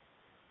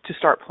to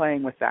start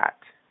playing with that?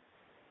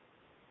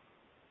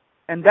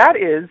 And that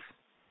is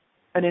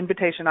an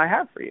invitation I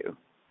have for you.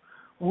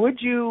 Would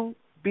you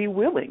be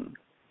willing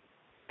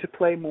to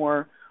play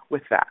more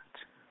with that?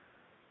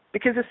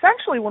 Because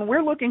essentially when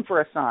we're looking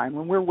for a sign,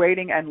 when we're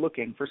waiting and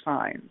looking for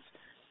signs,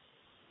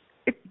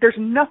 there's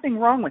nothing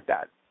wrong with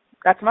that.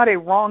 That's not a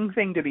wrong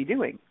thing to be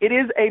doing. It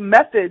is a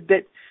method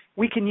that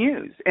we can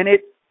use, and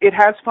it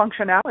has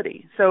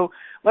functionality. So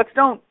let's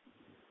don't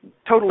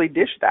totally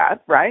dish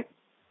that, right?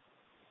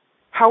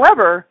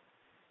 However,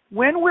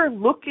 when we're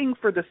looking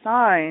for the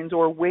signs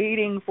or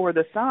waiting for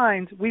the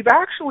signs, we've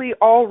actually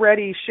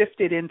already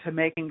shifted into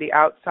making the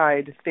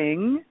outside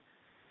thing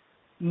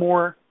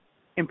more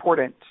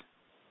important.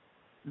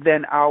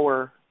 than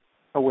our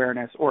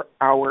awareness or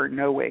our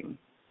knowing.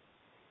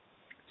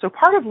 So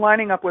part of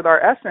lining up with our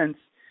essence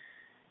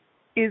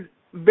is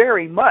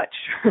very much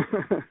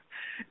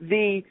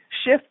the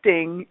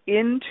shifting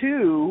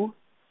into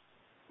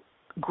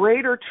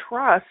greater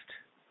trust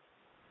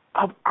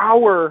of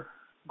our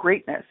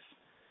greatness,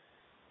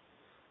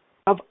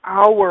 of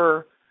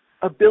our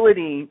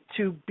ability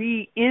to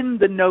be in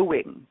the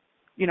knowing.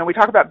 You know, we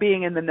talk about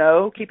being in the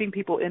know, keeping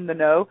people in the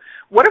know.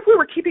 What if we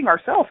were keeping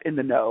ourselves in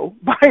the know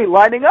by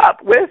lining up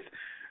with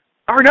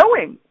our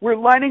knowing? We're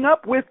lining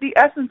up with the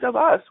essence of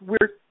us.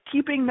 We're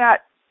keeping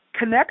that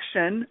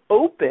connection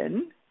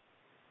open,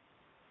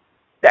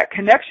 that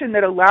connection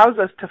that allows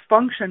us to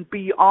function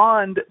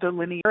beyond the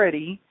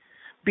linearity,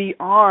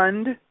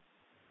 beyond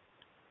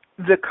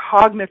the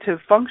cognitive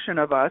function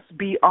of us,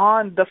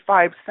 beyond the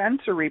five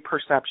sensory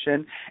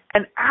perception,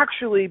 and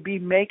actually be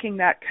making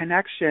that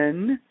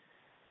connection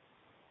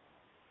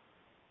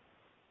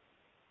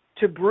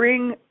to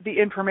bring the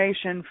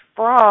information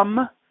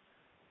from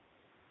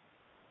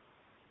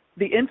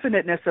the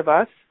infiniteness of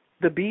us,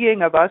 the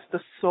being of us, the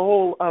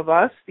soul of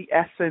us, the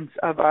essence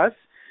of us,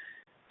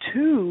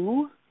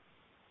 to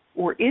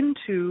or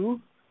into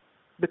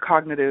the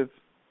cognitive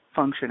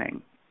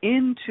functioning,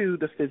 into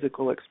the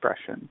physical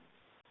expression.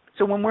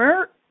 So when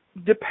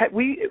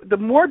the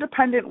more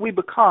dependent we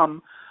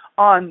become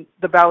on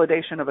the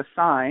validation of a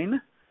sign,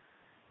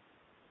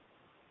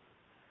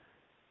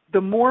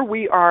 the more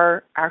we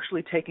are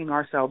actually taking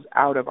ourselves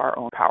out of our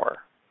own power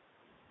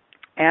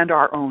and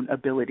our own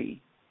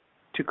ability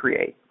to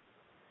create.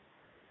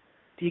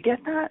 Do you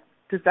get that?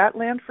 Does that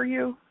land for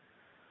you?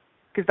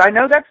 Because I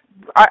know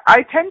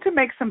I tend to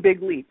make some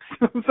big leaps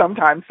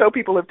sometimes, so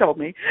people have told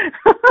me.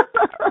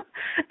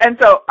 And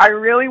so I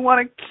really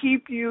want to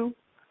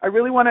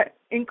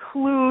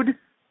include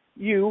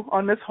you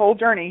on this whole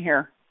journey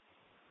here.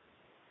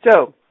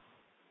 So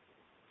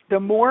the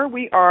more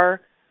we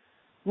are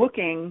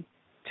looking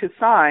to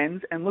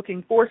signs and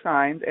looking for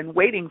signs and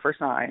waiting for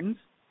signs,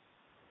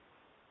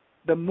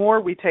 the more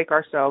we take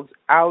ourselves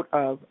out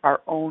of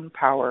our own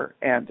power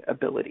and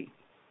ability.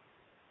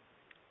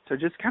 So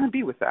just kind of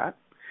be with that.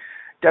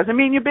 Doesn't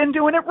mean you've been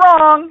doing it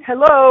wrong.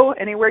 Hello,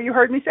 anywhere you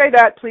heard me say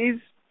that, please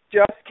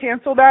just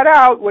cancel that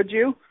out, would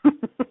you?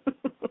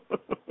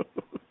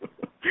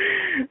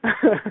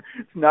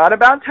 It's not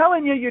about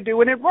telling you you're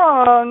doing it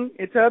wrong.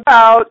 It's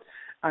about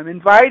I'm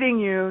inviting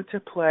you to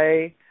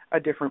play a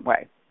different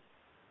way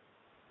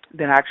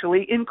that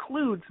actually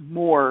includes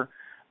more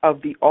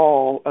of the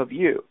all of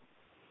you.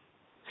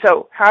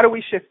 So how do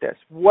we shift this?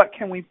 What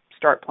can we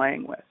start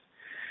playing with?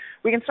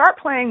 We can start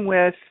playing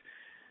with,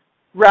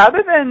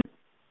 rather than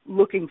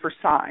looking for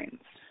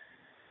signs,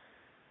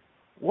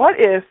 what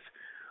if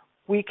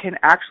we can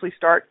actually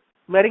start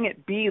letting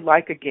it be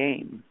like a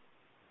game?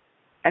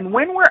 And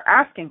when we're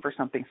asking for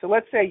something, so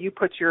let's say you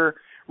put your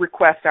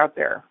request out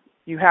there.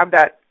 You have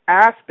that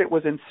ask that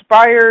was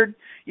inspired.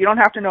 You don't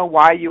have to know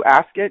why you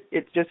ask it.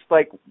 It's just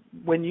like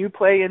when you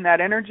play in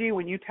that energy,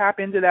 when you tap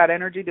into that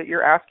energy that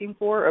you're asking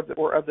for,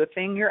 or of the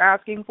thing you're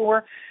asking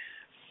for,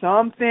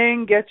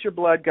 something gets your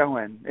blood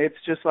going. It's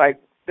just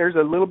like there's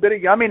a little bit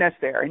of yumminess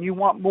there and you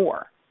want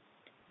more.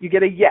 You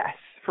get a yes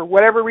for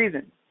whatever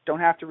reason.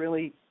 Don't have to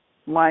really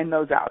line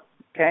those out,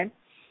 okay?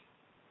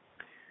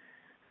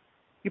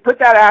 You put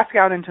that ask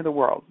out into the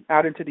world,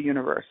 out into the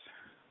universe.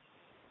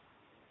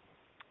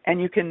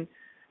 And you can,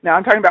 now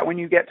I'm talking about when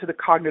you get to the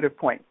cognitive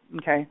point,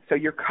 okay? So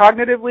you're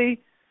cognitively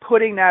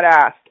putting that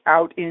ask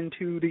out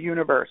into the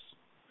universe.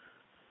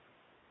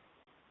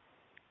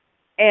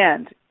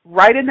 And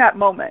right in that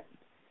moment,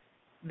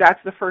 that's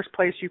the first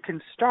place you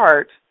can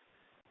start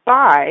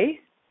by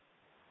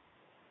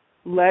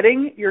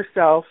letting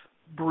yourself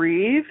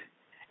breathe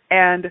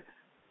and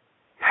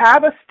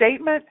have a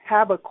statement,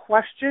 have a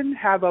question,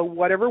 have a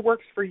whatever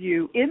works for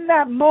you in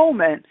that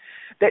moment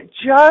that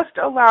just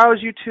allows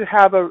you to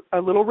have a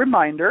little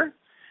reminder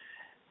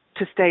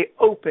to stay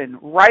open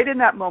right in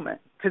that moment.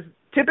 Because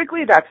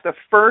typically that's the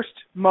first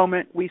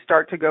moment we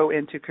start to go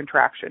into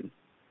contraction.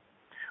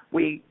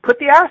 We put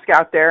the ask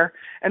out there,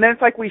 and then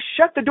it's like we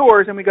shut the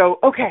doors and we go,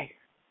 okay,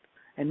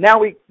 and now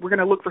we're going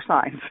to look for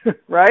signs,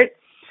 right?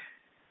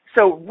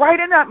 So right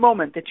in that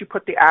moment that you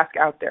put the ask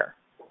out there,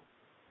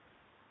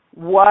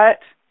 what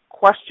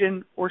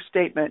question or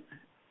statement,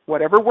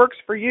 whatever works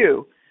for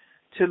you,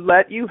 to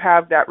let you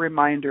have that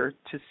reminder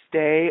to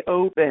stay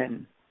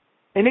open.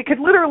 And it could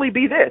literally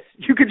be this.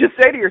 You could just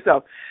say to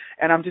yourself,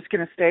 and I'm just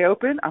going to stay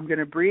open, I'm going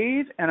to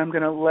breathe, and I'm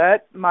going to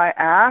let my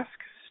ask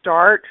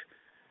start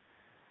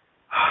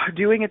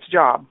doing its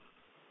job.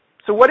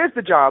 So what is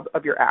the job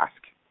of your ask?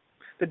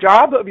 The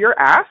job of your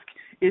ask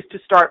is to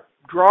start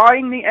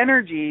drawing the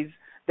energies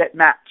that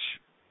match.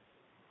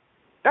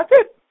 That's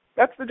it.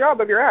 That's the job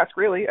of your ask,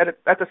 really,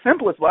 at the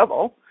simplest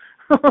level.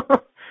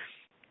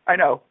 I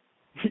know.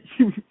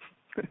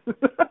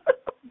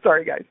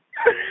 Sorry, guys.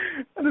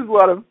 There's a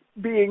lot of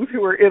beings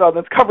who are in on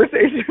this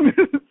conversation.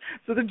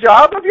 So the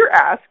job of your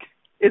ask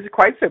is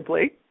quite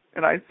simply,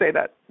 and I say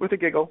that with a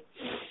giggle,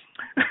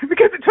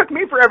 because it took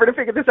me forever to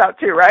figure this out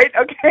too, right?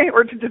 Okay,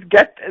 or to just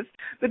get this.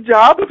 The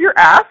job of your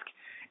ask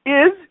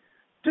is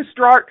to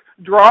start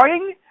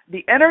drawing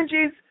the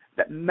energies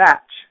that match.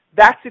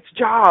 That's its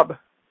job.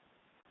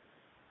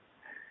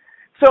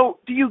 So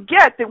do you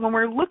get that when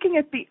we're looking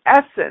at the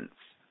essence,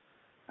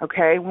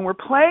 okay, when we're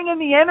playing in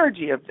the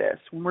energy of this,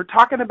 when we're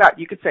talking about,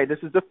 you could say this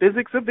is the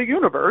physics of the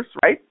universe,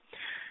 right?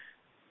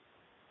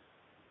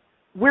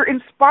 We're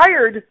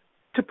inspired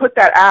to put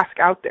that ask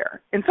out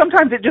there. And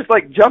sometimes it just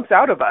like jumps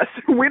out of us.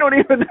 We don't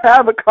even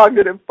have a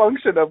cognitive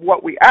function of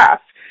what we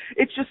ask.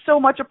 It's just so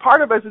much a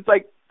part of us. It's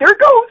like, there it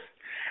goes.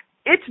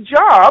 Its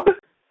job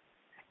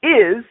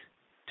is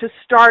to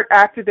start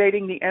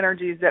activating the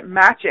energies that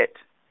match it,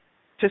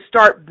 to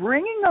start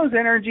bringing those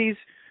energies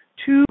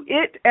to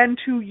it and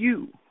to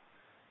you.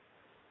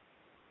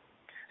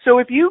 So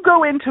if you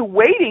go into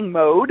waiting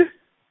mode,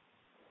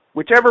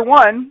 whichever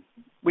one,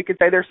 we could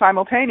say they're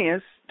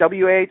simultaneous,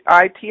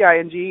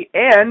 W-A-I-T-I-N-G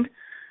and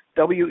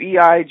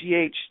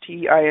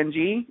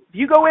W-E-I-G-H-T-I-N-G. If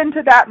you go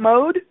into that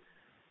mode,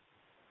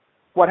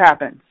 what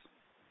happens?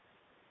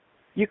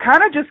 You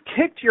kind of just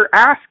kicked your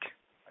ask,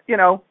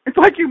 it's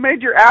like you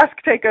made your ask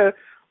take a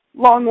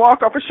long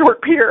walk off a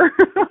short pier.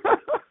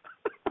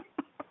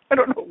 I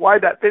don't know why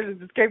that vision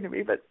just came to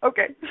me, but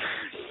okay.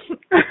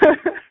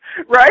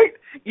 Right?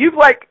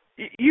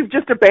 You've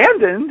just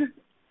abandoned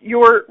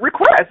your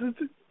request.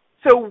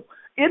 So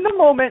in the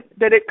moment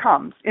that it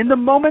comes, in the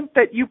moment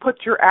that you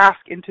put your ask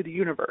into the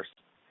universe,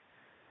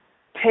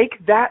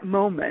 take that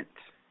moment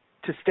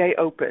to stay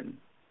open.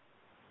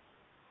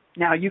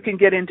 Now, you can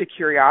get into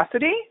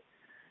curiosity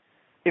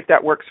if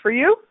that works for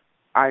you.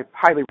 I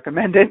highly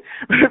recommend it.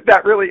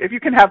 But if you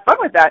can have fun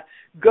with that,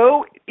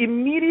 go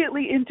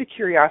immediately into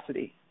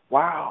curiosity.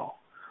 Wow,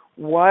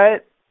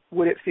 what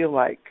would it feel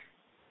like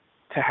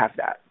to have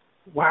that?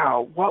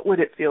 Wow, what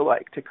would it feel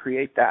like to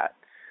create that?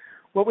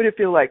 What would it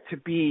feel like to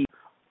be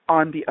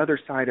on the other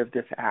side of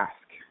this ask,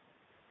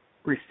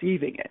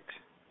 receiving it?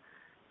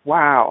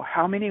 Wow,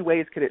 how many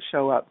ways could it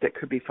show up that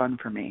could be fun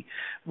for me?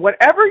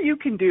 Whatever you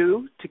can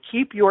do to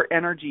keep your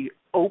energy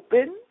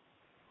open,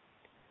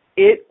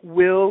 it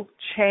will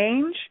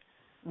change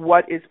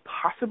what is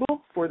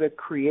possible for the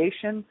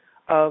creation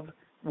of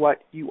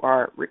what you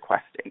are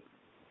requesting.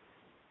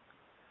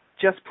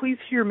 Just please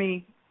hear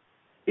me.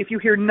 If you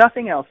hear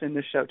nothing else in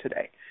this show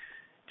today,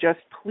 just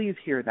please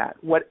hear that.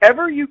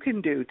 Whatever you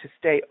can do to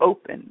stay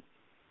open,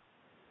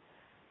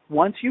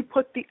 once you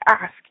put the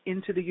ask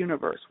into the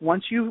universe,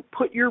 once you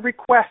put your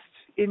request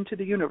into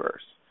the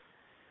universe,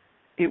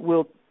 it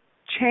will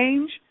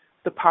change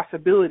the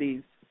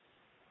possibilities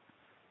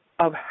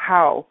of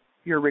how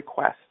your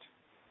request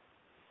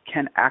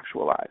can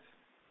actualize,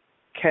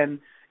 can,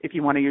 if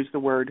you want to use the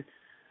word,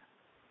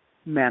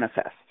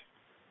 manifest,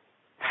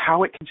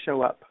 how it can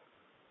show up,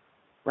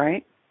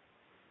 right?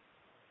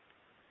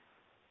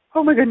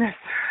 Oh my goodness.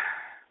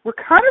 We're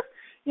kind of,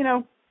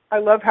 I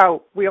love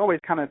how we always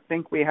kind of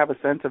think we have a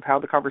sense of how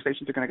the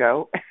conversations are going to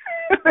go.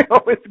 They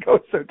always go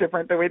so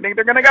different than we think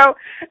they're going to go.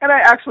 And I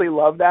actually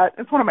love that.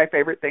 It's one of my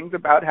favorite things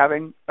about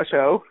having a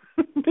show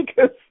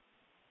because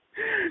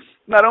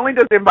not only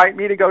does it invite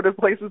me to go to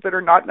places that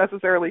are not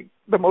necessarily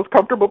the most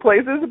comfortable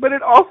places, but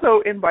it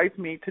also invites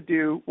me to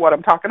do what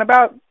I'm talking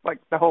about, like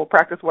the whole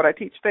practice what I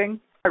teach thing.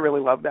 I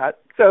really love that.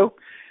 So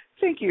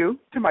thank you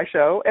to my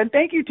show, and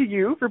thank you to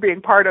you for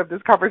being part of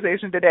this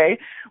conversation today.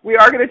 We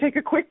are going to take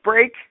a quick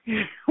break.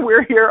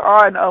 We're here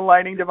on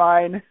Aligning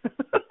Divine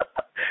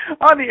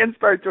on the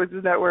Inspired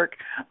Choices Network.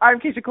 I'm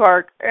Keisha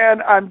Clark,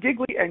 and I'm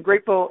giggly and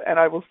grateful, and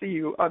I will see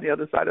you on the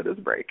other side of this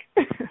break.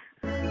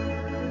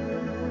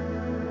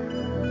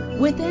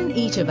 Within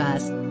each of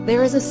us,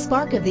 there is a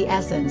spark of the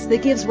essence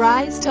that gives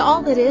rise to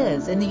all that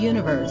is in the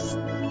universe.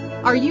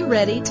 Are you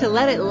ready to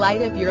let it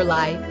light up your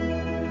life?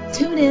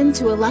 Tune in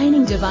to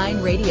Aligning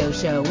Divine radio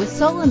show with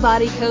Soul and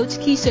Body Coach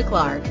Keisha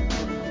Clark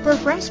for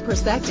fresh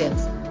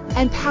perspectives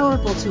and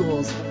powerful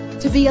tools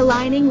to be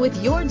aligning with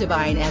your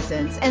divine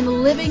essence and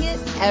living it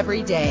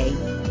every day.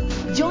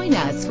 Join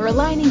us for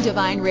Aligning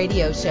Divine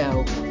radio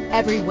show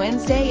every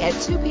Wednesday at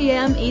 2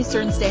 p.m.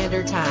 Eastern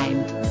Standard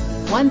Time,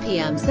 1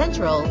 p.m.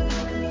 Central,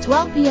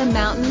 12 p.m.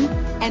 Mountain,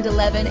 and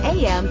 11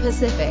 a.m.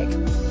 Pacific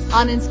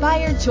on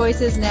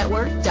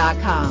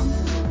InspiredChoicesNetwork.com.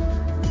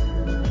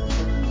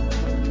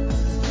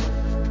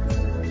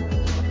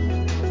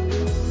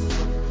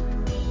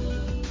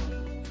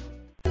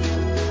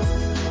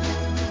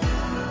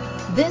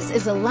 This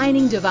is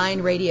Aligning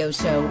Divine radio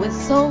show with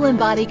Soul and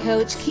Body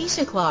Coach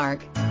Keisha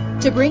Clark.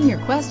 To bring your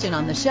question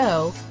on the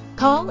show,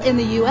 call in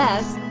the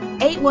U.S.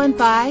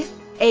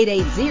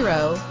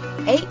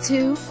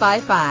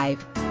 815-880-8255.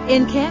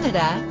 In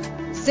Canada,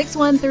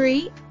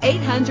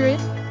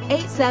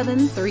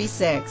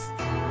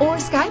 613-800-8736. Or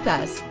Skype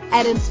us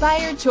at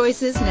Inspired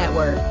Choices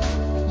Network.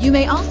 You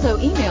may also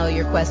email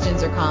your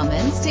questions or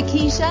comments to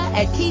Keisha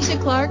at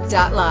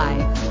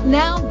KeishaClark.live.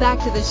 Now back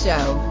to the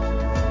show.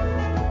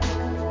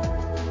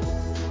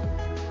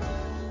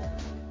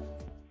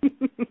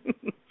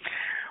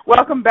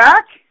 Welcome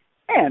back,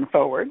 and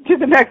forward to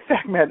the next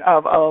segment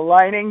of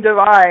Aligning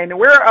Divine.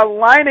 We're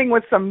aligning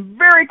with some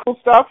very cool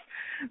stuff.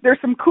 There's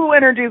some cool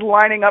energies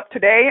lining up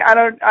today.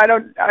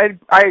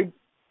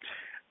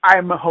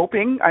 I'm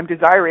hoping, I'm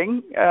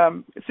desiring,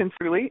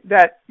 sincerely,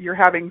 that you're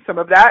having some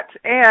of that.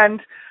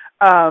 And,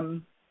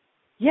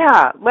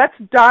 let's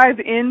dive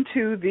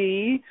into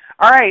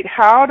all right,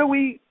 how do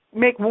we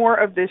make more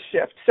of this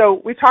shift?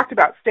 So we talked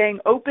about staying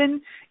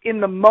open in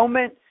the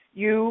moment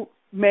you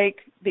make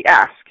the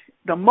ask.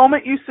 The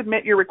moment you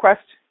submit your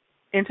request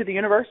into the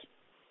universe,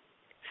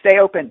 stay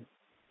open.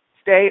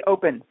 Stay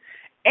open.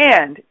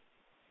 And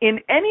in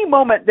any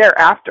moment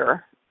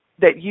thereafter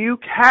that you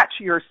catch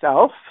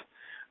yourself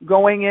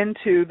going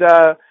into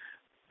the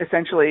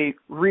essentially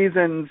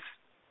reasons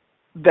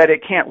that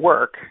it can't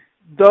work,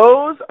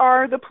 those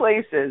are the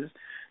places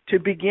to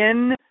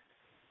begin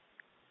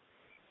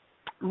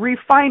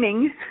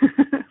refining,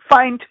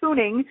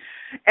 fine-tuning,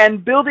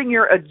 and building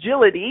your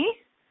agility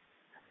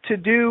to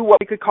do what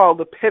we could call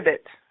the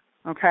pivot,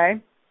 okay?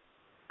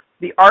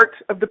 The art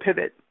of the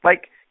pivot.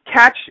 Like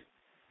catch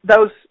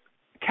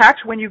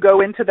when you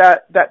go into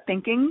that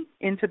thinking,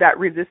 into that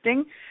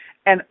resisting,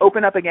 and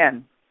open up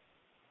again.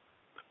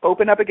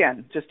 Open up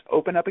again. Just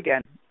open up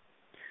again.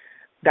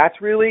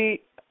 That's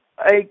really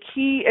a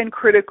key and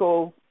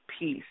critical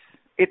piece.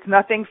 It's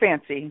nothing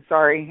fancy.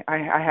 Sorry,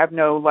 I have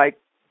no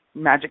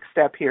magic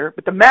step here,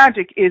 but the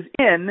magic is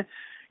in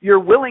your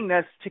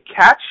willingness to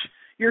catch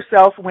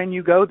yourself when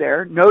you go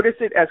there. Notice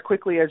it as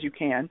quickly as you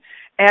can,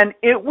 and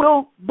it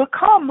will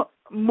become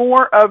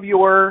more of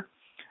your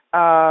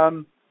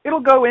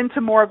it'll go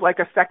into more of like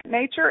a second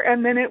nature,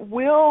 and then it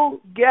will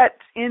get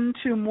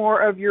into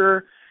more of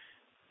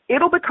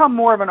it'll become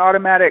more of an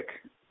automatic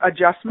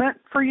adjustment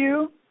for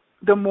you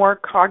the more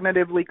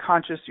cognitively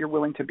conscious you're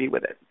willing to be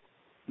with it.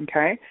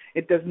 Okay?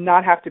 It does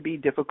not have to be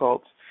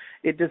difficult.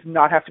 It does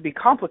not have to be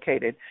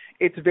complicated.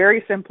 It's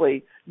very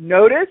simply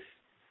notice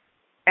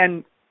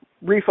and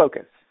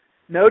refocus.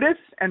 Notice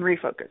and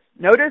refocus.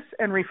 Notice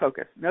and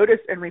refocus. Notice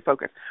and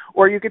refocus.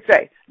 Or you could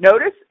say,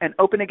 notice and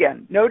open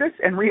again. Notice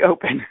and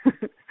reopen.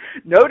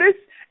 Notice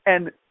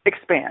and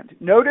expand.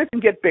 Notice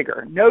and get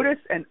bigger. Notice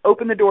and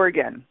open the door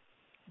again.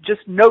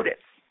 Just notice.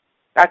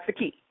 That's the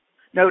key.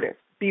 Notice.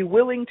 Be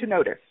willing to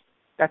notice.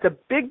 That's a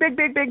big, big,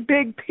 big, big,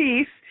 big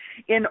piece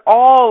in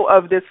all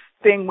of this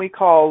thing we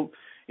call,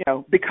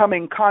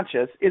 becoming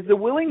conscious, is the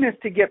willingness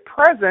to get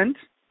present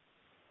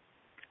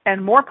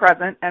and more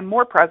present and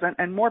more present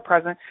and more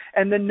present.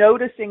 And the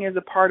noticing is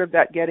a part of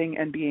that getting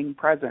and being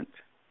present.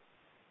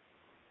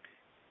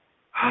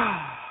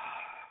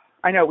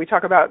 I know we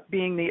talk about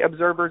being the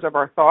observers of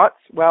our thoughts.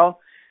 Well,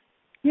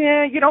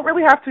 you don't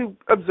really have to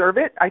observe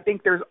it. I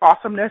think there's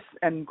awesomeness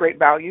and great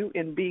value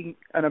in being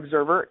an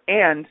observer,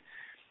 and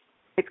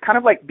it's kind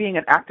of like being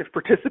an active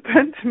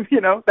participant.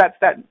 That's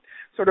that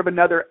sort of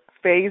another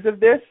phase of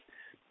this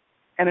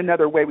and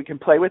another way we can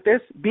play with this.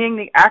 Being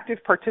the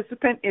active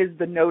participant is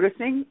the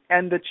noticing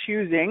and the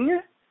choosing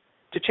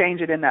to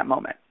change it in that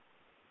moment.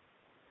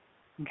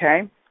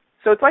 Okay?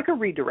 So it's like a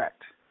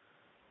redirect.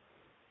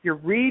 You're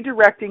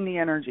redirecting the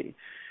energy.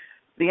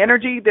 The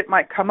energy that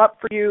might come up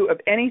for you of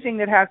anything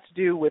that has to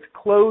do with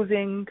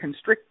closing,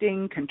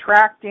 constricting,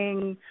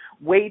 contracting,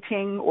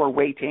 waiting, or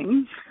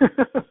waiting.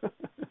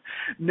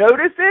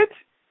 Notice it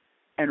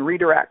and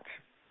redirect.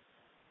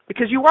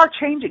 Because you are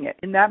changing it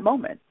in that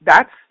moment.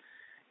 This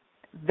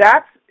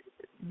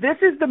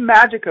is the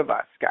magic of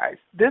us, guys.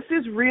 This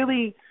is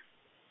really,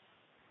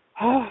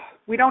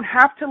 we don't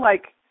have to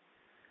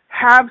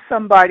have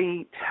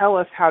somebody tell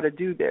us how to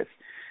do this.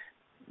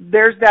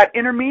 There's that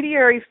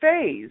intermediary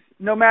phase,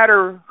 no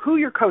matter who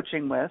you're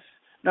coaching with,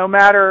 no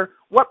matter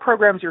what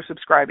programs you're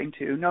subscribing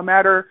to, no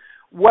matter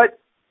what,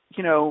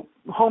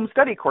 home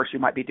study course you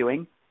might be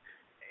doing.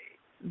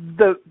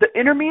 The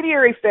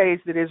intermediary phase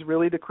that is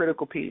really the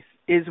critical piece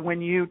is when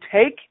you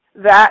take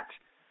that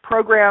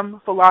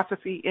program,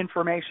 philosophy,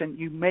 information,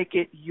 you make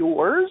it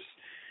yours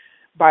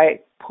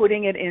by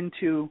putting it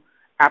into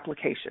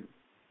application.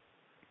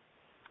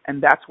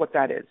 And that's what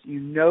that is. You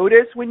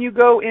notice when you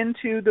go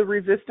into the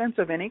resistance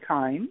of any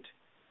kind,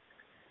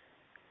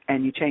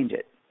 and you change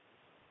it.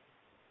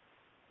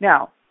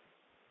 Now,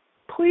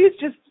 please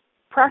just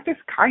practice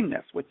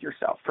kindness with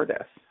yourself for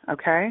this,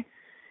 okay?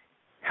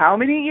 How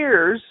many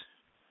years,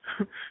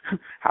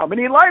 how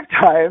many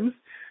lifetimes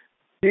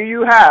do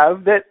you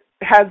have that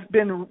has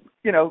been,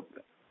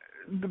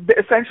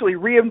 essentially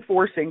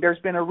reinforcing, there's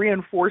been a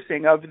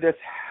reinforcing of this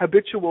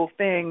habitual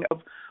thing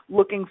of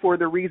looking for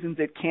the reasons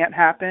it can't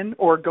happen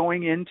or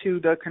going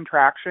into the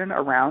contraction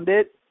around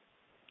it,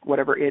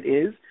 whatever it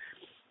is.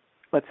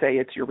 Let's say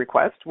it's your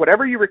request.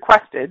 Whatever you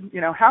requested,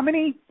 how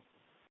many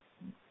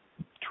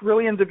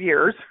trillions of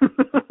years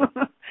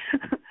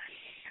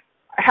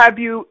have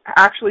you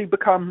actually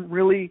become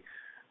really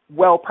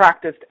well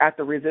practiced at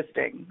the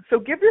resisting? So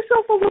give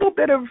yourself a little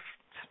bit of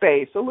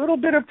space, a little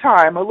bit of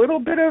time, a little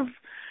bit of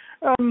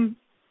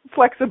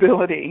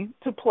flexibility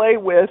to play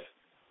with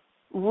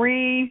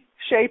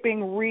reshaping,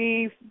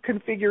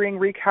 reconfiguring,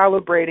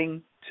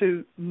 recalibrating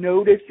to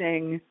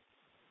noticing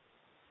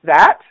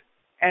that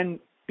and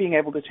being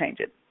able to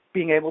change it,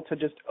 being able to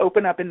just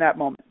open up in that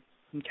moment,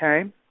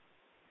 okay?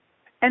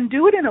 And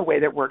do it in a way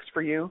that works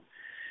for you.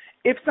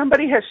 If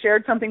somebody has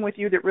shared something with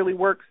you that really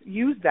works,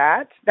 use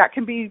that. That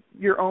can be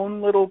your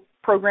own little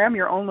program,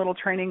 your own little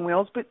training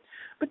wheels, but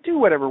do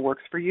whatever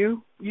works for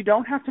you. You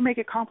don't have to make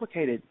it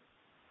complicated.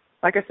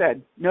 Like I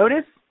said,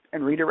 notice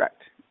and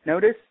redirect.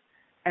 Notice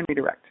and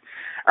redirect.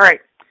 All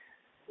right.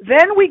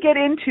 Then we get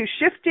into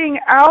shifting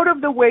out of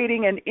the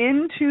waiting and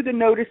into the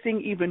noticing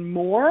even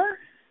more.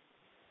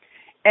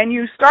 And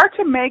you start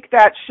to make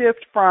that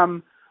shift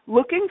from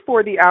looking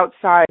for the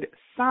outside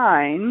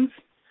signs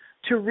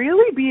to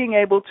really being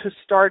able to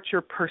start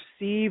your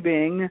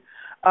perceiving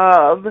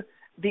of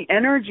the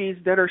energies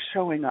that are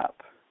showing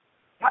up,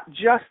 not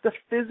just the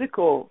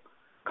physical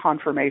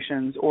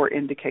confirmations or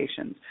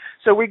indications.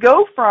 So we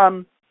go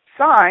from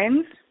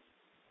signs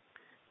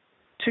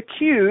to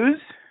cues.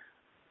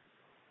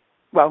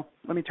 Well,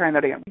 let me try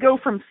that again. We go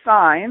from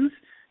signs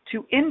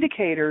to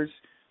indicators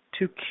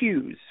to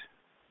cues.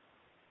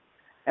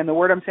 And the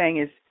word I'm saying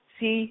is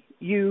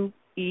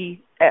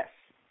C-U-E-S,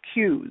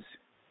 cues.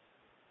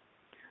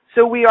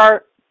 So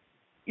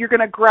you're going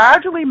to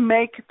gradually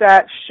make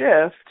that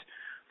shift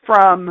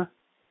from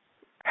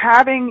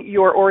having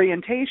your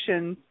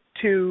orientation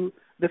to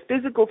the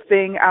physical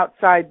thing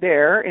outside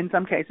there. In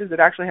some cases, it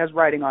actually has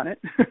writing on it.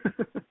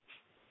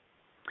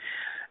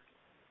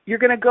 You're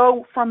going to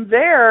go from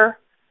there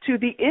to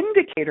the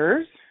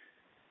indicators,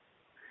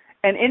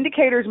 and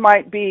indicators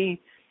might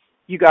be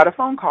you got a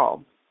phone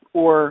call,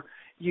 or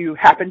you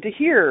happen to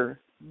hear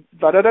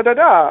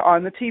da-da-da-da-da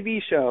on the TV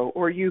show,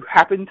 or you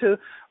happen to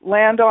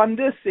land on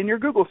this in your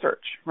Google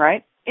search,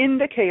 right?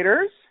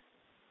 Indicators,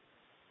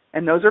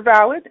 and those are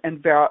valid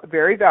and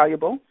very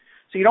valuable.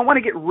 So you don't want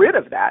to get rid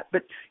of that,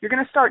 but you're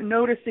going to start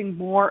noticing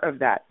more of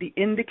that, the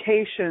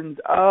indications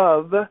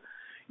of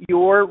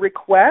your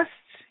requests,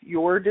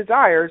 your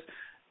desires,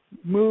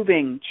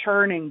 moving,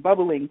 churning,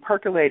 bubbling,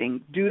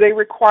 percolating. Do they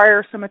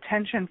require some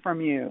attention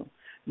from you?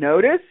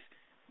 Notice,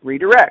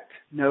 redirect.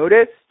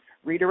 Notice,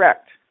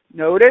 redirect.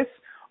 Notice,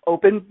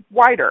 open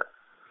wider.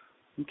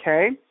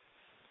 Okay?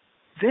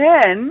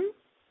 Then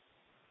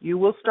you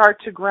will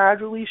start to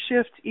gradually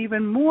shift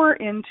even more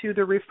into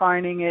the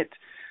refining it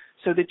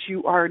so that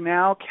you are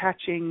now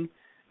catching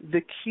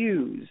the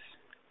cues.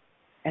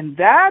 And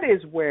that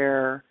is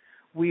where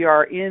we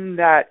are in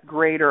that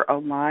greater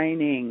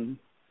aligning.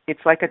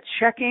 It's like a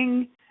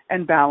checking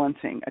and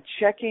balancing, a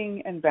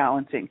checking and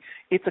balancing.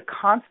 It's a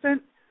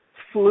constant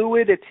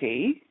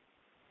fluidity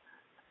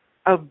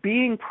of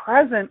being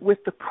present with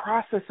the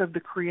process of the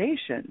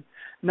creation,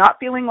 not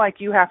feeling like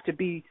you have to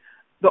be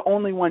the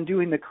only one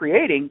doing the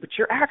creating, but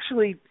you're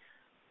actually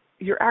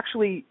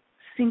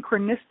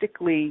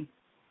synchronistically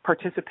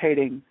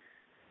participating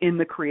in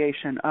the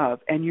creation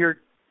of, and you're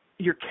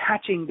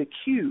catching the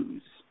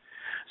cues.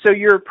 So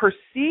you're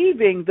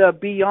perceiving the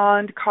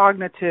beyond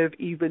cognitive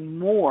even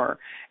more,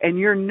 and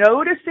you're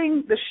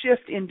noticing the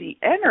shift in the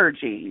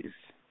energies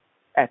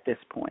at this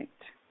point.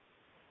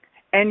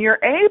 And you're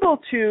able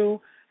to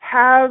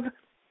have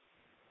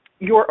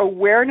your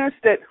awareness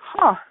that,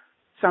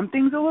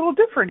 something's a little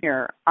different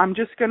here. I'm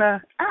just going to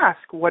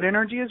ask what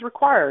energy is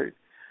required.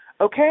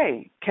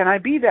 Okay, can I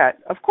be that?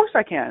 Of course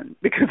I can,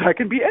 because I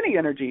can be any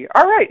energy.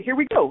 All right, here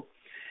we go.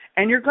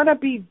 And you're going to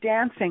be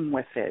dancing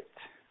with it.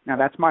 Now,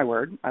 that's my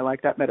word. I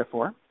like that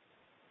metaphor.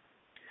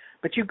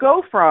 But you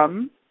go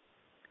from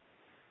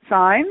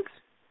signs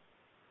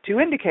to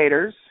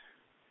indicators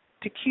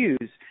to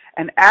cues.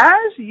 And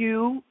as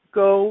you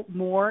go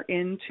more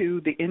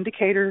into the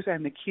indicators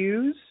and the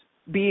cues,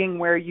 being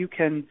where you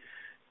can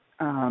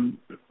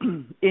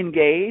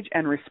engage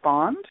and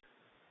respond,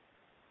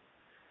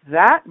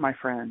 that, my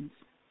friends,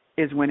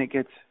 is when it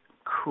gets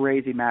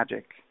crazy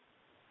magic.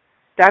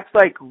 That's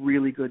like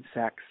really good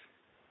sex.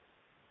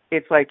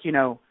 It's like,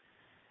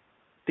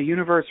 the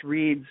universe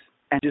reads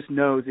and just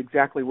knows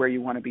exactly where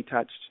you want to be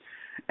touched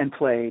and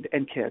played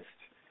and kissed.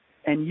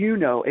 And you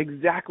know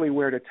exactly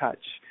where to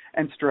touch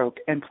and stroke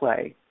and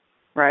play,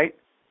 right?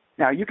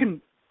 Now, you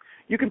can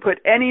put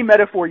any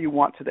metaphor you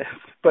want to this,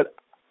 but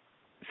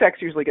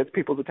sex usually gets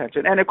people's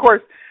attention. And, of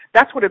course,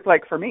 that's what it's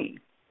like for me,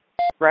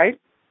 right?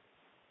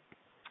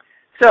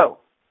 So,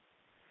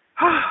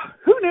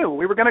 who knew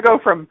we were going to go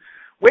from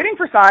waiting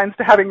for signs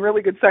to having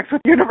really good sex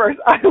with the universe?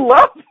 I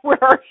love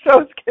where our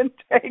shows can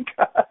take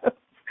us.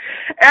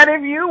 And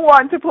if you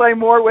want to play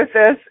more with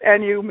this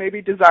and you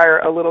maybe desire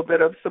a little bit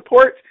of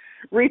support,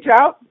 reach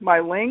out. My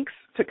links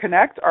to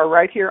connect are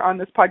right here on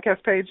this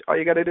podcast page. All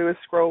you got to do is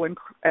scroll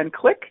and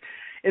click.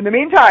 In the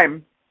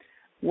meantime,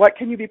 what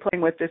can you be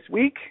playing with this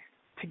week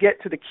to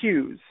get to the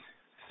cues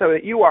so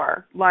that you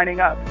are lining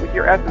up with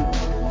your essence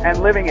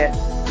and living it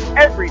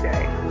every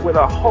day with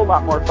a whole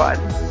lot more fun?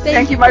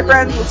 Thank you, my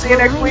friends. We'll see you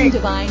next week.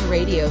 Divine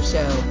Radio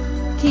Show.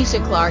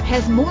 Keisha Clark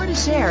has more to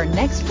share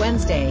next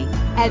Wednesday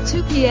at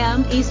 2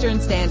 p.m.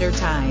 Eastern Standard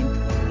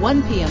Time,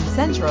 1 p.m.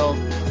 Central,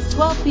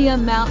 12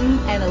 p.m. Mountain,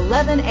 and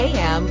 11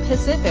 a.m.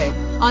 Pacific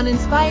on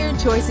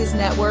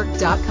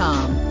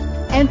InspiredChoicesNetwork.com.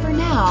 And for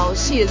now,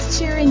 she is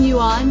cheering you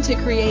on to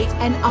create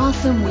an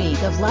awesome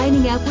week of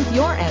lining up with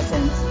your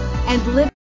essence and living